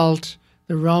result,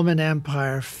 the Roman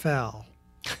Empire fell.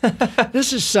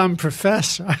 This is some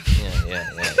professor.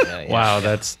 Wow,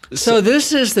 that's so.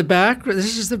 This is the back.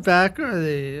 This is the back, or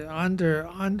the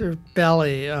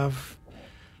underbelly of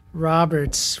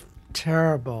Robert's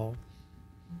terrible.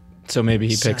 So maybe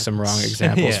he picked some wrong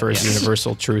examples for his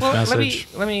universal truth message.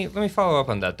 Let me follow up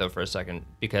on that though for a second,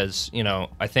 because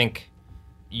I think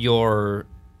your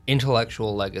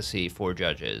intellectual legacy for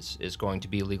judges is going to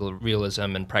be legal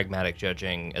realism and pragmatic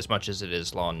judging as much as it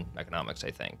is law and economics,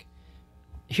 I think.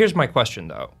 Here's my question,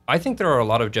 though. I think there are a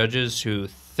lot of judges who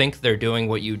think they're doing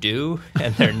what you do,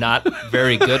 and they're not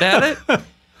very good at it.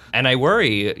 And I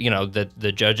worry, that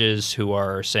the judges who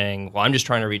are saying, well, I'm just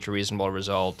trying to reach a reasonable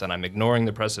result, and I'm ignoring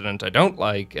the precedent I don't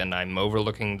like, and I'm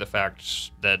overlooking the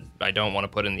facts that I don't want to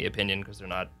put in the opinion because they're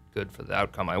not good for the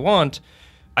outcome I want.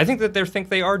 I think that they think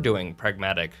they are doing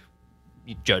pragmatic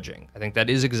judging. I think that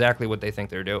is exactly what they think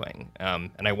they're doing.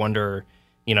 And I wonder,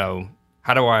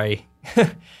 how do I,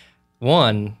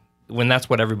 one, when that's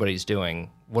what everybody's doing,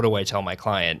 what do I tell my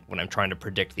client when I'm trying to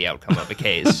predict the outcome of a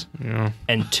case?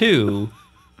 And two,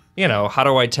 how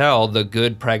do I tell the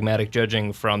good pragmatic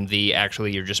judging from the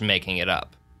actually you're just making it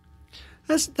up?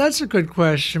 That's a good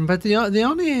question, but the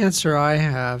only answer I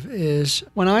have is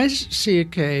when I see a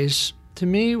case, to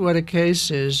me what a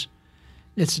case is,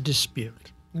 it's a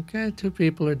dispute. Okay, two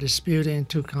people are disputing,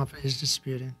 two companies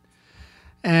disputing.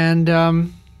 And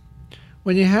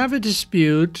when you have a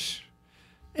dispute,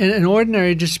 in an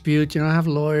ordinary dispute, you don't have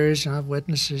lawyers, you don't have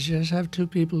witnesses, you just have two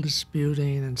people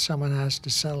disputing and someone has to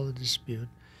settle the dispute.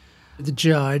 The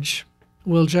judge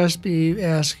will just be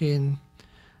asking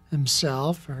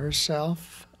himself or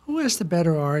herself, who has the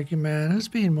better argument, who's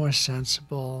being more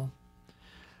sensible?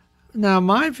 Now,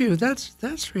 my view,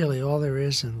 that's really all there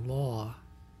is in law.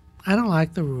 I don't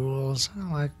like the rules. I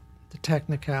don't like the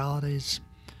technicalities.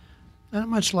 I don't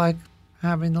much like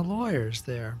having the lawyers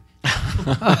there. It's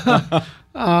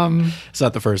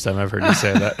not the first time I've heard you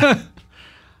say that.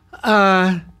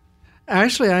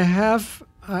 Actually, I have.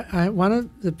 One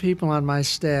of the people on my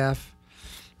staff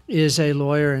is a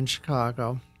lawyer in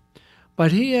Chicago,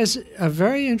 but he has a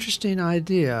very interesting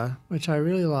idea, which I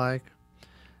really like.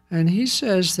 And he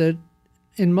says that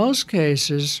in most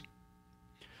cases,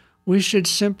 we should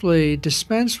simply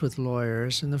dispense with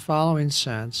lawyers in the following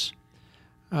sense.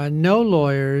 No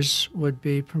lawyers would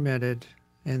be permitted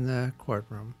in the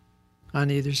courtroom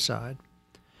on either side.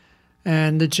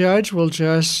 And the judge will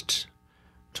just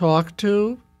talk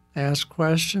to, ask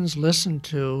questions, listen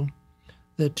to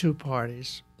the two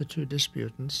parties, the two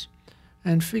disputants,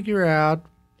 and figure out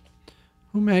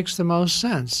who makes the most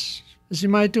sense, as you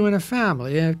might do in a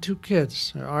family. You have two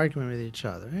kids are arguing with each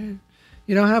other.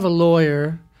 You don't have a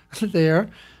lawyer there,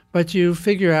 but you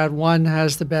figure out one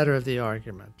has the better of the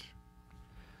argument.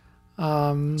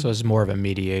 So it's more of a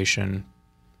mediation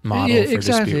model for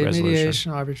exactly, dispute resolution.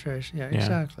 mediation, arbitration. Yeah,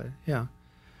 exactly. Yeah.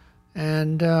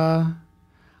 And I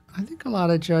think a lot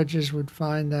of judges would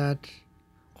find that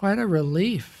quite a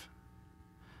relief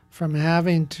from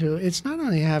having to, it's not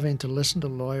only having to listen to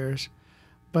lawyers,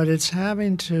 but it's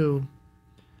having to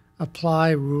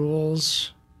apply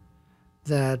rules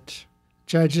that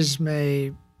judges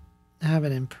may have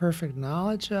an imperfect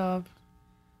knowledge of,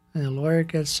 and a lawyer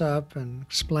gets up and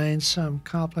explains some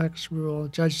complex rule. The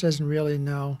judge doesn't really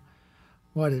know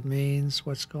what it means,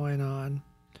 what's going on.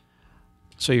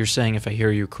 So you're saying, if I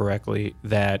hear you correctly,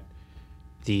 that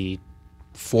the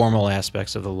formal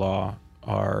aspects of the law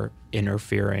are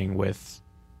interfering with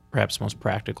perhaps most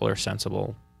practical or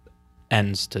sensible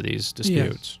ends to these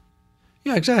disputes. Yes.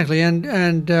 Yeah, exactly.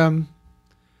 And I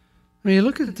mean, you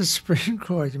look at the Supreme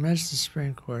Court, you mentioned the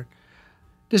Supreme Court.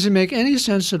 Does it make any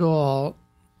sense at all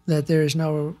that there is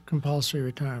no compulsory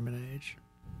retirement age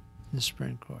in the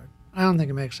Supreme Court? I don't think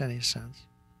it makes any sense.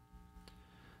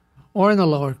 Or in the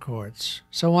lower courts.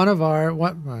 So one of our,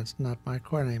 well, it's not my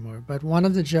court anymore, but one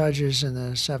of the judges in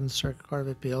the Seventh Circuit Court of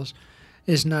Appeals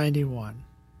is 91.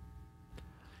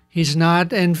 He's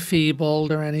not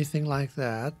enfeebled or anything like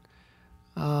that.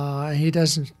 He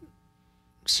doesn't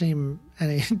seem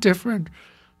any different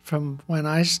from when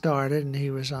I started and he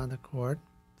was on the court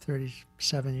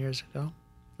 37 years ago,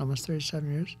 almost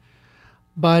 37 years.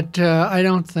 But I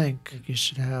don't think you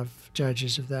should have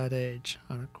judges of that age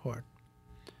on a court.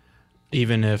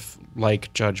 Even if,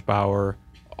 like Judge Bauer,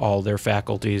 all their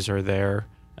faculties are there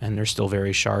and they're still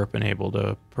very sharp and able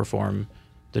to perform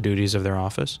the duties of their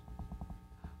office?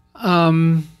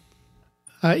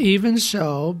 Even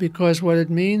so, because what it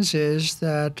means is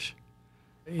that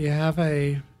you have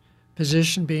a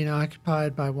position being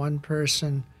occupied by one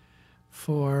person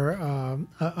for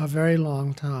a very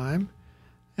long time,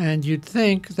 and you'd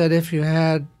think that if you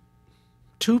had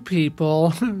two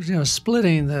people,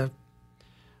 splitting the,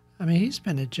 I mean, he's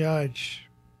been a judge,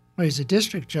 well, he's a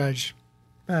district judge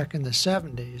back in the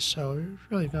 70s, so he's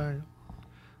really gone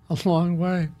a long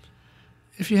way.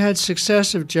 If you had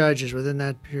successive judges within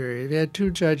that period, if you had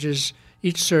two judges,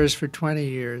 each serves for 20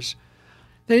 years,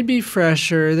 they'd be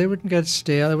fresher, they wouldn't get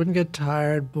stale, they wouldn't get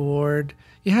tired, bored.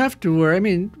 You have to worry. I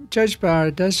mean, Judge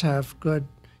Bauer does have good,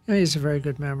 he has a very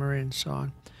good memory and so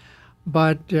on.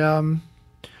 But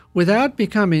without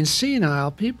becoming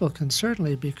senile, people can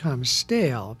certainly become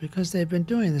stale because they've been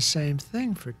doing the same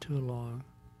thing for too long.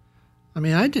 I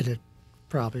mean, I did it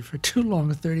probably for too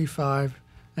long, 35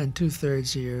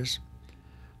 2/3 years.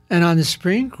 And on the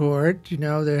Supreme Court,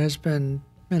 there has been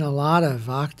a lot of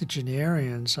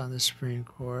octogenarians on the Supreme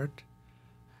Court.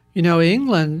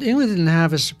 England didn't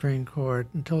have a Supreme Court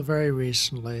until very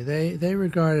recently. They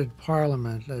regarded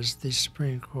Parliament as the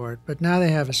Supreme Court, but now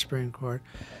they have a Supreme Court.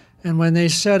 And when they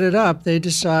set it up, they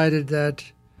decided that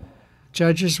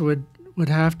judges would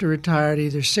have to retire at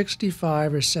either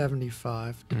 65 or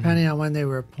 75, depending on when they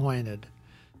were appointed.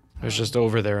 I was just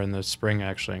over there in the spring,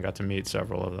 actually, and got to meet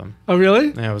several of them. Oh,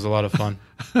 really? Yeah, it was a lot of fun.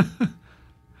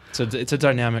 It's a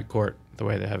dynamic court, the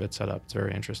way they have it set up. It's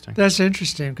very interesting. That's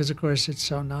interesting because, of course, it's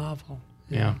so novel.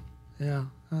 Yeah. Yeah.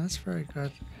 Oh, that's very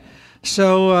good.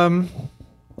 So,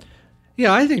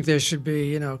 I think there should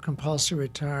be, compulsory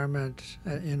retirement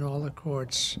in all the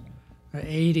courts,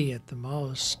 80 at the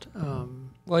most.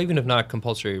 Well, even if not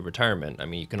compulsory retirement, I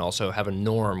mean, you can also have a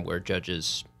norm where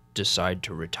judges decide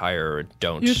to retire or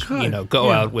don't, go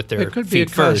out with their it could feet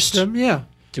be a first. custom, yeah.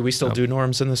 Do we still do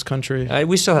norms in this country?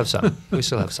 We still have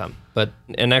some. But,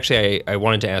 and actually, I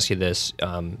wanted to ask you this,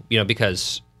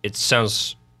 because it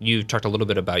sounds, you talked a little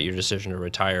bit about your decision to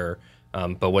retire,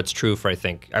 but what's true for,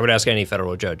 I would ask any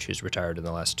federal judge who's retired in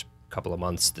the last couple of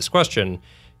months this question: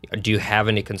 do you have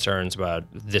any concerns about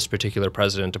this particular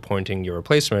president appointing your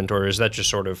replacement, or is that just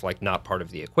sort of like not part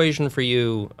of the equation for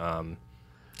you?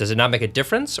 Does it not make a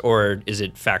difference, or is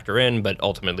it factor in, but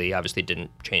ultimately obviously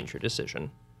didn't change your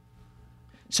decision?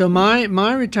 So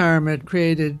my retirement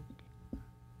created,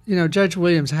 Judge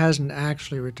Williams hasn't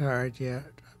actually retired yet,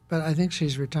 but I think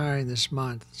she's retiring this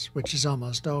month, which is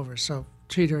almost over. So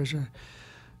treat her as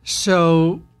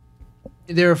So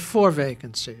there are 4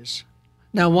 vacancies.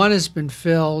 Now, one has been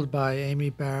filled by Amy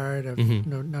Barrett of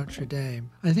Notre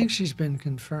Dame. I think she's been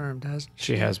confirmed, hasn't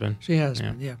she? She has been. She has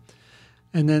been, yeah.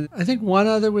 And then I think one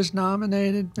other was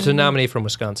nominated. It's a nominee from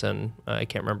Wisconsin. I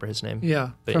can't remember his name.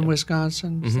 Yeah, from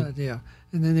Wisconsin. So, yeah.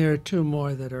 And then there are 2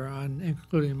 more that are on,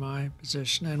 including my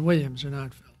position, and Williams are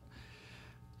not filled.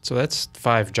 So that's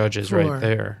 5 judges Four. right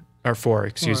there. Or 4,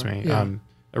 excuse me. Yeah.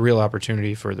 A real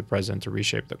opportunity for the president to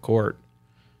reshape the court.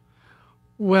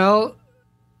 Well,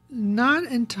 not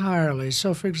entirely.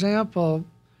 So, for example,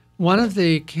 one of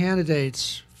the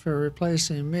candidates for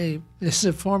replacing me is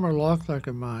a former law clerk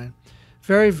of mine.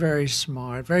 Very, very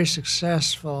smart, very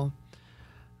successful,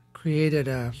 created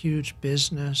a huge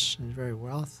business, and very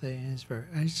wealthy.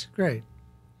 He's great.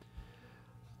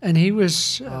 And he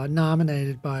was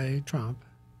nominated by Trump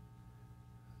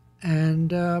and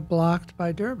blocked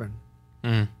by Durbin.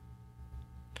 Mm.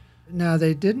 Now,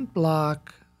 they didn't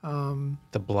block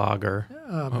The blogger.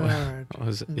 Barrett. What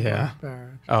was it? Yeah.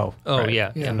 Barrett. Oh, right.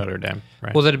 Yeah. In Notre Dame.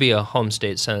 Right. Well, that'd be a home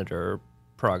state senator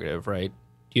prerogative, right?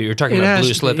 You're talking It about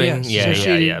has blue to be, slipping? yes.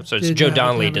 Yeah. So So it's she Joe did not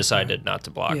Donnelly have a decided not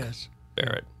to block Yes.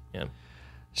 Barrett. Yeah.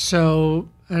 So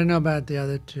I don't know about the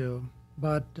other two,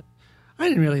 but I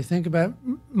didn't really think about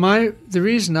the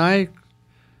reason I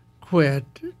quit.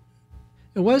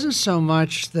 It wasn't so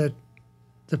much that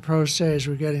the pro se's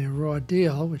were getting a raw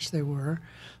deal, which they were,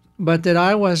 but that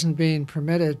I wasn't being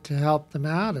permitted to help them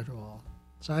out at all.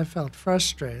 So I felt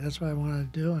frustrated. That's what I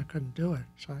wanted to do. I couldn't do it,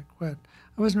 so I quit.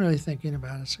 I wasn't really thinking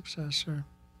about a successor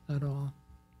at all.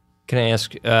 Can I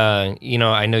ask, I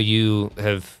know you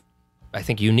have, I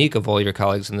think unique of all your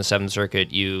colleagues in the Seventh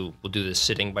Circuit, you will do this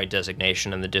sitting by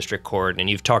designation in the district court, and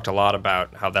you've talked a lot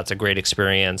about how that's a great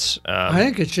experience. I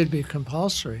think it should be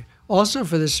compulsory. Also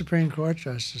for the Supreme Court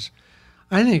justice.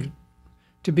 I think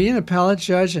to be an appellate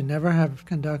judge and never have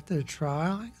conducted a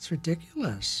trial, I think it's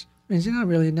ridiculous. It means you don't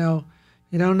really know,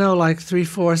 you don't know like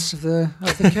 3/4 of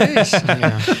the case.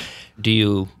 Yeah. Do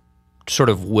you sort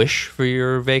of wish for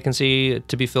your vacancy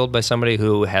to be filled by somebody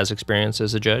who has experience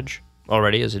as a judge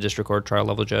already, as a district court trial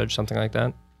level judge, something like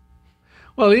that?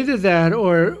 Well, either that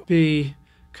or be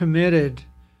committed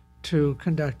to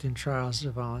conducting trials as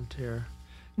a volunteer.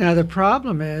 Now, the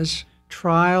problem is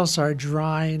trials are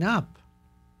drying up.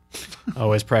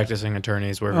 As practicing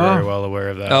attorneys, we're very well aware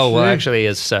of that. Oh, well, Yeah. actually,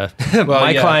 it's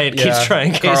my client keeps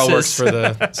trying cases. Carl works for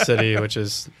the city, which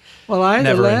is Well, I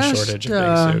never in last, shortage of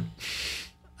being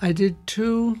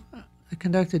sued. I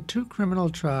conducted 2 criminal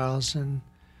trials in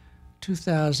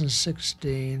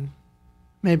 2016.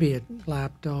 Maybe it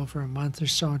lapped over a month or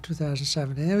so in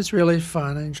 2017. It was really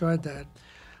fun. I enjoyed that.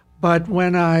 But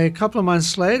when a couple of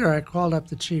months later, I called up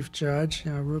the chief judge,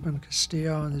 Ruben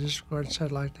Castillo, and the district court said,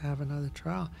 I'd like to have another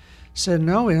trial. He said,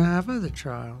 no, we don't have other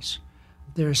trials.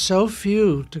 There are so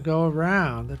few to go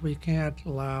around that we can't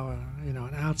allow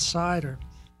an outsider.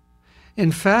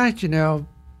 In fact,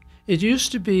 it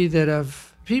used to be that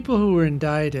of people who were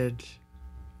indicted,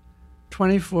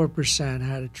 24%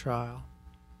 had a trial.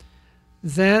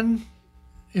 Then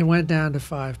it went down to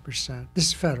 5%. This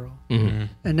is federal. Mm-hmm.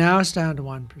 And now it's down to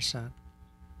 1%.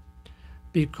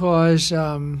 Because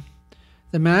the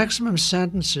maximum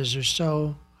sentences are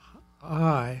so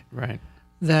high Right.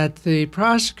 that the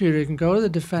prosecutor can go to the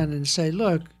defendant and say,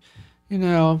 look,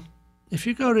 if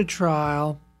you go to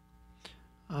trial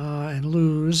and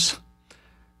lose,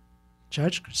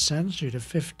 judge could sentence you to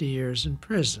 50 years in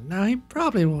prison. Now, he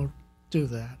probably won't do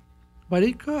that, but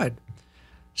he could.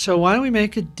 So why don't we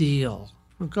make a deal?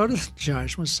 We'll go to the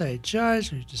judge. We'll say,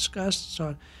 Judge, we discussed so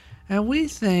on, and we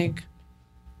think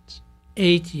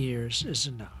 8 years is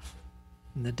enough.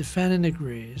 And the defendant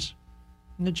agrees.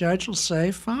 And the judge will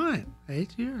say, fine,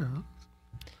 8 years.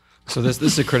 So this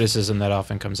is a criticism that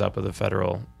often comes up of the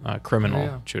federal criminal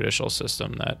Yeah. judicial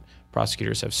system, that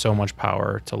prosecutors have so much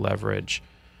power to leverage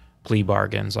plea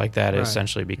bargains like that. It Right.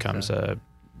 essentially becomes a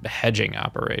hedging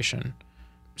operation.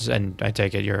 And I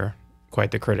take it you're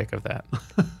quite the critic of that.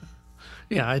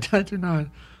 Yeah, I do not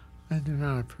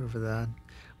approve of that.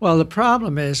 Well, the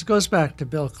problem is, it goes back to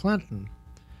Bill Clinton,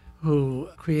 who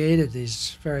created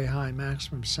these very high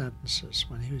maximum sentences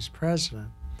when he was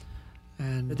president.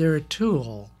 And they're a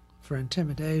tool for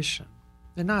intimidation.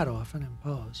 They're not often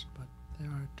imposed, but they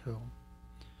are a tool.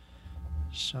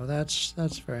 So that's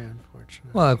very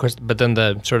unfortunate. Well, of course, but then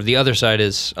the other side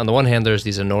is, on the one hand, there's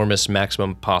these enormous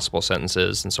maximum possible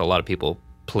sentences, and so a lot of people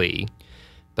plea.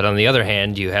 But on the other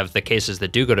hand, you have the cases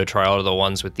that do go to trial are the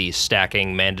ones with the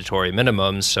stacking mandatory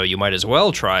minimums, so you might as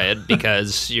well try it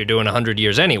because you're doing 100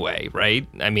 years anyway, right?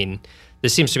 I mean,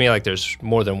 this seems to me like there's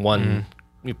more than one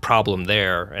problem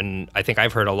there, and I think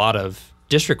I've heard a lot of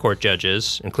district court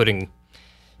judges, including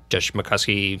Judge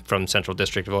McCuskey from Central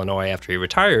District of Illinois after he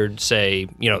retired, say,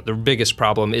 the biggest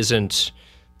problem isn't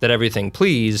that everything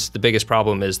pleas. The biggest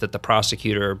problem is that the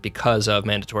prosecutor, because of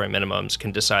mandatory minimums,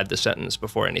 can decide the sentence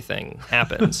before anything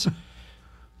happens.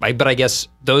 But I guess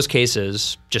those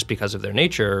cases, just because of their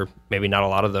nature, maybe not a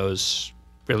lot of those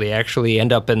really actually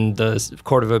end up in the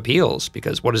Court of Appeals,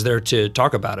 because what is there to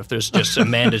talk about if there's just a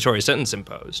mandatory sentence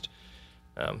imposed?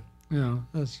 Yeah,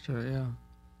 that's true, yeah.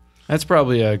 That's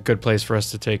probably a good place for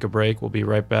us to take a break. We'll be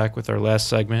right back with our last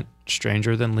segment,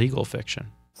 Stranger Than Legal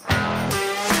Fiction.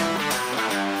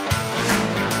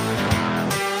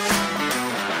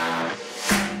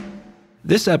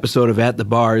 This episode of At the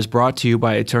Bar is brought to you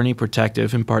by Attorney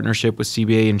Protective in partnership with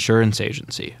CBA Insurance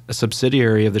Agency, a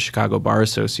subsidiary of the Chicago Bar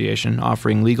Association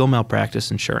offering legal malpractice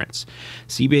insurance.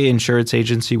 CBA Insurance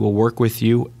Agency will work with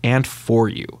you and for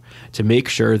you to make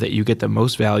sure that you get the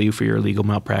most value for your legal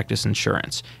malpractice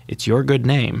insurance. It's your good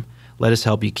name. Let us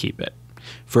help you keep it.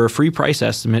 For a free price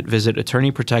estimate, visit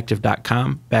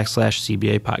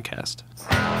attorneyprotective.com/CBA podcast.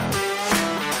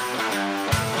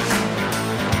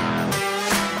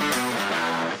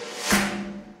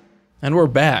 And we're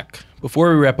back. Before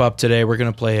we wrap up today, we're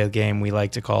going to play a game we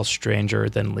like to call Stranger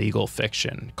Than Legal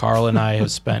Fiction. Carl and I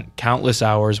have spent countless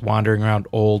hours wandering around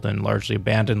old and largely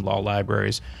abandoned law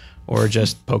libraries, or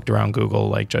just poked around Google,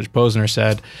 like Judge Posner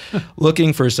said,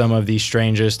 looking for some of the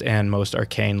strangest and most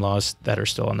arcane laws that are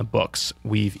still on the books.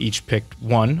 We've each picked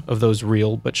one of those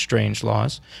real but strange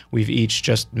laws. We've each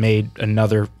just made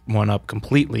another one up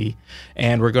completely,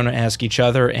 and we're going to ask each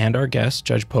other and our guest,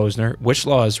 Judge Posner, which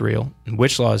law is real and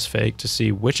which law is fake, to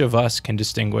see which of us can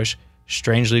distinguish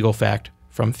strange legal fact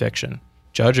from fiction.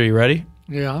 Judge, are you ready?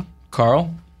 Yeah.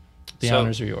 Carl, the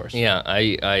honors are yours. Yeah,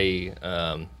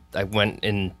 I went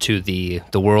into the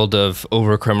world of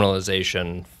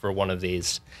overcriminalization for one of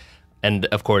these, and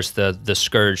of course the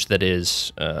scourge that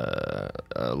is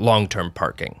long-term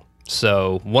parking.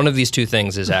 So one of these two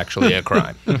things is actually a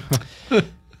crime.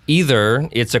 Either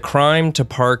it's a crime to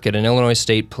park at an Illinois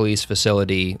State Police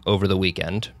facility over the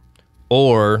weekend,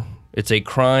 or it's a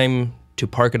crime to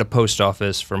park at a post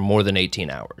office for more than 18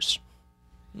 hours.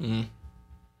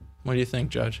 What do you think,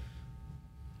 Judge?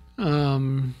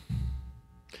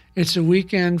 It's a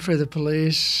weekend for the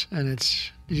police, and it's,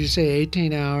 did you say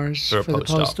 18 hours for the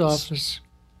post office?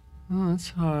 Oh,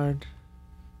 that's hard.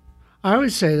 I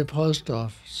would say the post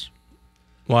office.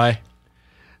 Why?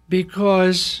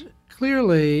 Because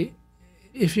clearly,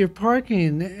 if you're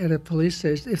parking at a police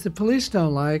station, if the police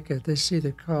don't like it, they see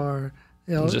the car,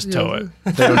 they'll just tow it.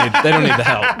 They don't need the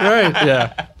help. Right.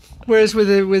 Yeah. Whereas with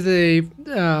a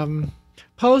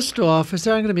post office,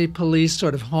 there aren't going to be police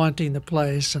sort of haunting the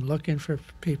place and looking for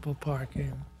people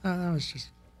parking. That was just...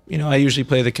 You know, I usually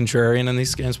play the contrarian in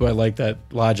these games, but I like that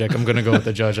logic. I'm going to go with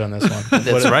the judge on this one.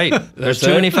 That's right. There's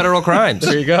too many federal crimes.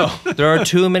 There you go. There are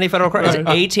too many federal crimes.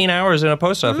 18 hours in a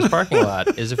post office parking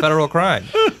lot is a federal crime.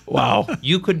 Wow.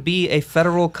 You could be a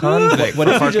federal convict What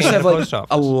for if you parking just in have a like post office.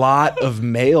 a lot of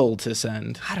mail to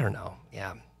send? I don't know.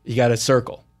 Yeah. You got to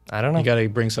circle. I don't know. You got to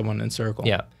bring someone in circle.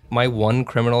 Yeah. My one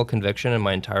criminal conviction in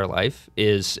my entire life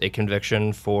is a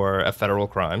conviction for a federal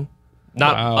crime.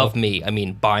 Not of me, I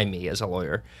mean by me as a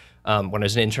lawyer. When I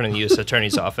was an intern in the U.S.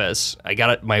 Attorney's Office, I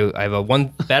have a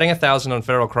batting 1,000 on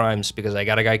federal crimes because I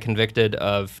got a guy convicted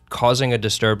of causing a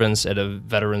disturbance at a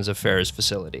Veterans Affairs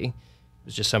facility. It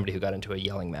was just somebody who got into a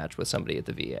yelling match with somebody at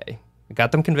the VA. I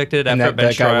got them convicted after a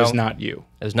bench trial. That guy was not you.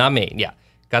 It was not me, yeah.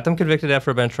 Got them convicted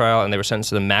after a bench trial, and they were sentenced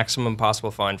to the maximum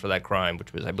possible fine for that crime,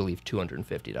 which was, I believe,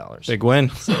 $250. Big win.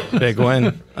 Big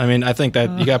win. I mean, I think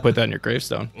that you got to put that in your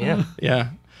gravestone. Yeah.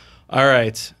 Yeah. All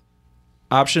right.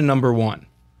 Option number 1.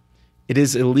 It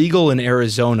is illegal in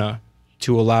Arizona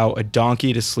to allow a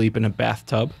donkey to sleep in a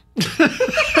bathtub.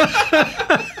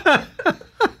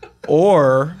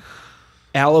 Or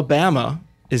Alabama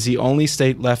is the only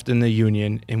state left in the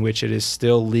union in which it is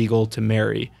still legal to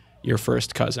marry your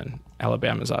first cousin.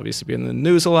 Alabama's obviously been in the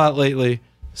news a lot lately,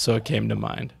 so it came to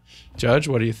mind. Judge,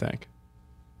 what do you think?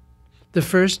 The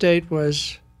first state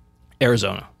was?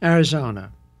 Arizona.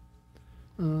 Arizona.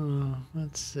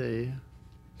 Let's see. You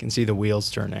can see the wheels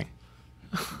turning.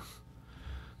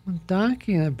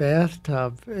 Donkey in a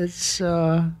bathtub. It's,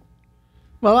 well,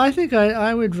 I think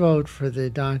I would vote for the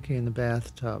donkey in the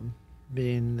bathtub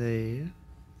being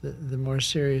the more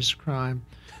serious crime.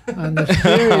 On the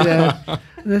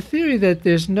theory that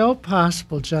there's no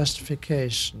possible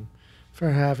justification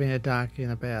for having a donkey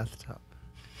in a bathtub.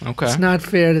 Okay. It's not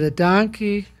fair to the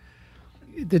donkey.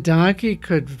 The donkey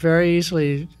could very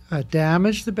easily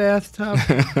damage the bathtub.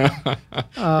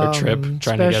 Or trip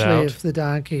trying to get out. Especially if the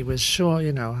donkey was short,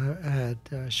 had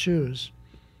shoes,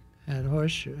 had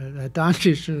had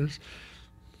donkey shoes.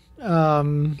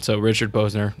 So Richard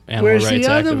Posner, animal whereas rights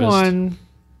the other activist. one,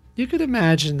 you could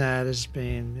imagine that as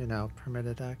being,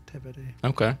 permitted activity.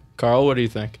 Okay. Carl, what do you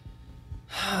think?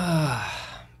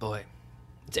 Boy.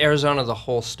 It's Arizona, the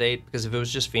whole state, because if it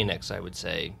was just Phoenix, I would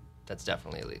say that's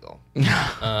definitely illegal.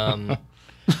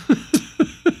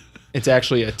 It's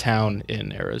actually a town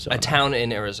in Arizona. A town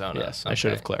in Arizona. Yes, okay. I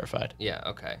should have clarified. Yeah,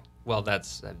 okay. Well,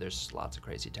 there's lots of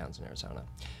crazy towns in Arizona.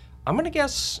 I'm going to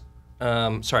guess,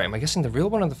 sorry, am I guessing the real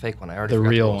one or the fake one? I already The forgot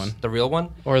real rules. one. The real one?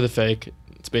 Or the fake.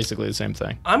 It's basically the same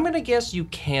thing. I'm going to guess you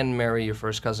can marry your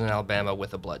first cousin in Alabama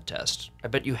with a blood test. I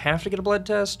bet you have to get a blood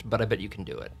test, but I bet you can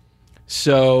do it.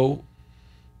 So,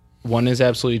 one is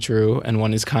absolutely true, and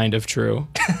one is kind of true.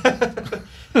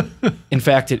 In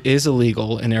fact, it is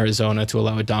illegal in Arizona to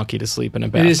allow a donkey to sleep in a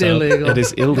bathtub. It is illegal. It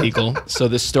is illegal. So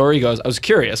the story goes, I was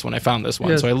curious when I found this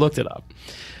one, Yes. so I looked it up,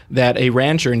 that a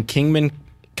rancher in Kingman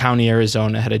County,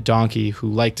 Arizona, had a donkey who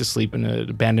liked to sleep in an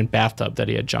abandoned bathtub that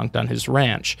he had junked on his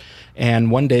ranch. And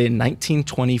one day in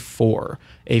 1924,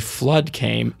 a flood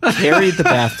came, carried the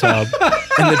bathtub,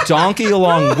 and the donkey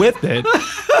along with it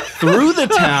through the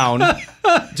town,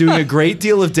 doing a great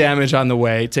deal of damage on the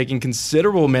way, taking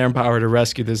considerable manpower to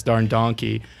rescue this darn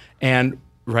donkey. And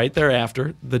right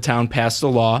thereafter, the town passed a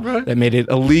law that made it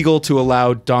illegal to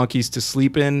allow donkeys to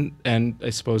sleep in and, I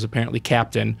suppose, apparently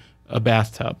captain a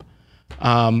bathtub.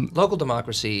 Local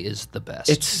democracy is the best.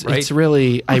 It's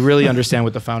really, I really understand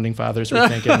what the founding fathers were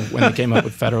thinking when they came up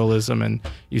with federalism, and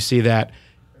you see that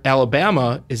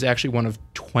Alabama is actually one of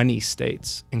 20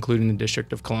 states, including the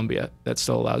District of Columbia, that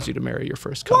still allows you to marry your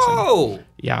first cousin. Whoa!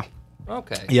 Yeah.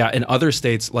 Okay. Yeah, and other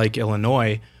states like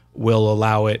Illinois will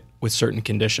allow it with certain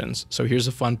conditions. So here's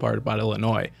the fun part about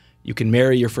Illinois. You can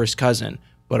marry your first cousin,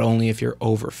 but only if you're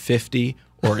over 50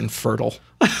 or infertile.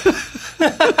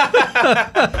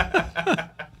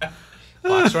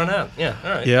 Clock's run out. Yeah,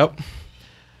 all right. Yep.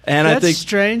 And That's I think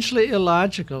strangely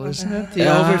illogical, isn't it? The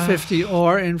over 50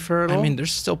 or infertile. I mean,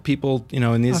 there's still people,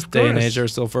 in this Of day and course. age are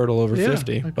still fertile over Yeah,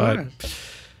 50. of But course.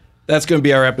 that's going to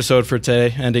be our episode for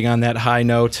today, ending on that high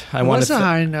note. I want What's to a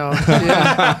high note?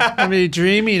 Yeah. I mean,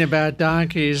 dreaming about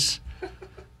donkeys.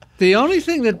 The only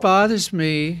thing that bothers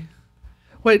me.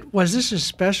 Wait, was this a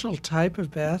special type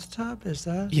of bathtub? Is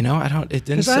that? it didn't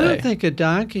Because say. I don't think a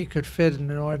donkey could fit in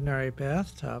an ordinary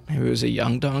bathtub. Maybe it was a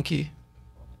young donkey.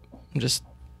 I'm just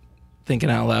thinking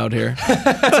out loud here.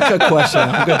 That's a good question.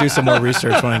 I'm going to do some more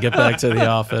research when I get back to the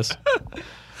office.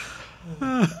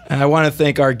 And I want to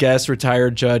thank our guest,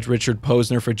 retired Judge Richard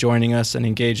Posner, for joining us and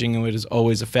engaging in what is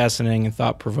always a fascinating and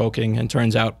thought-provoking and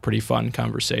turns out pretty fun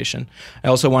conversation. I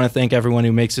also want to thank everyone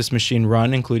who makes this machine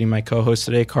run, including my co-host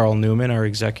today, Carl Newman, our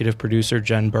executive producer,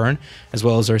 Jen Byrne, as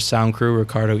well as our sound crew,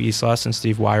 Ricardo Islas and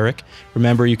Steve Wyrick.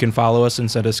 Remember, you can follow us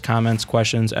and send us comments,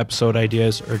 questions, episode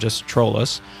ideas, or just troll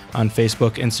us on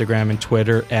Facebook, Instagram, and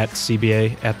Twitter at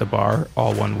CBA at the bar,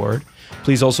 all one word.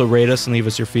 Please also rate us and leave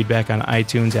us your feedback on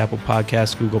iTunes, Apple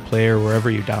Podcasts, Google Play, or wherever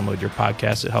you download your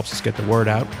podcasts. It helps us get the word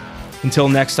out. Until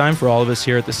next time, for all of us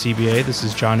here at the CBA, this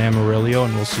is John Amarillo,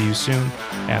 and we'll see you soon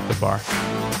at the bar.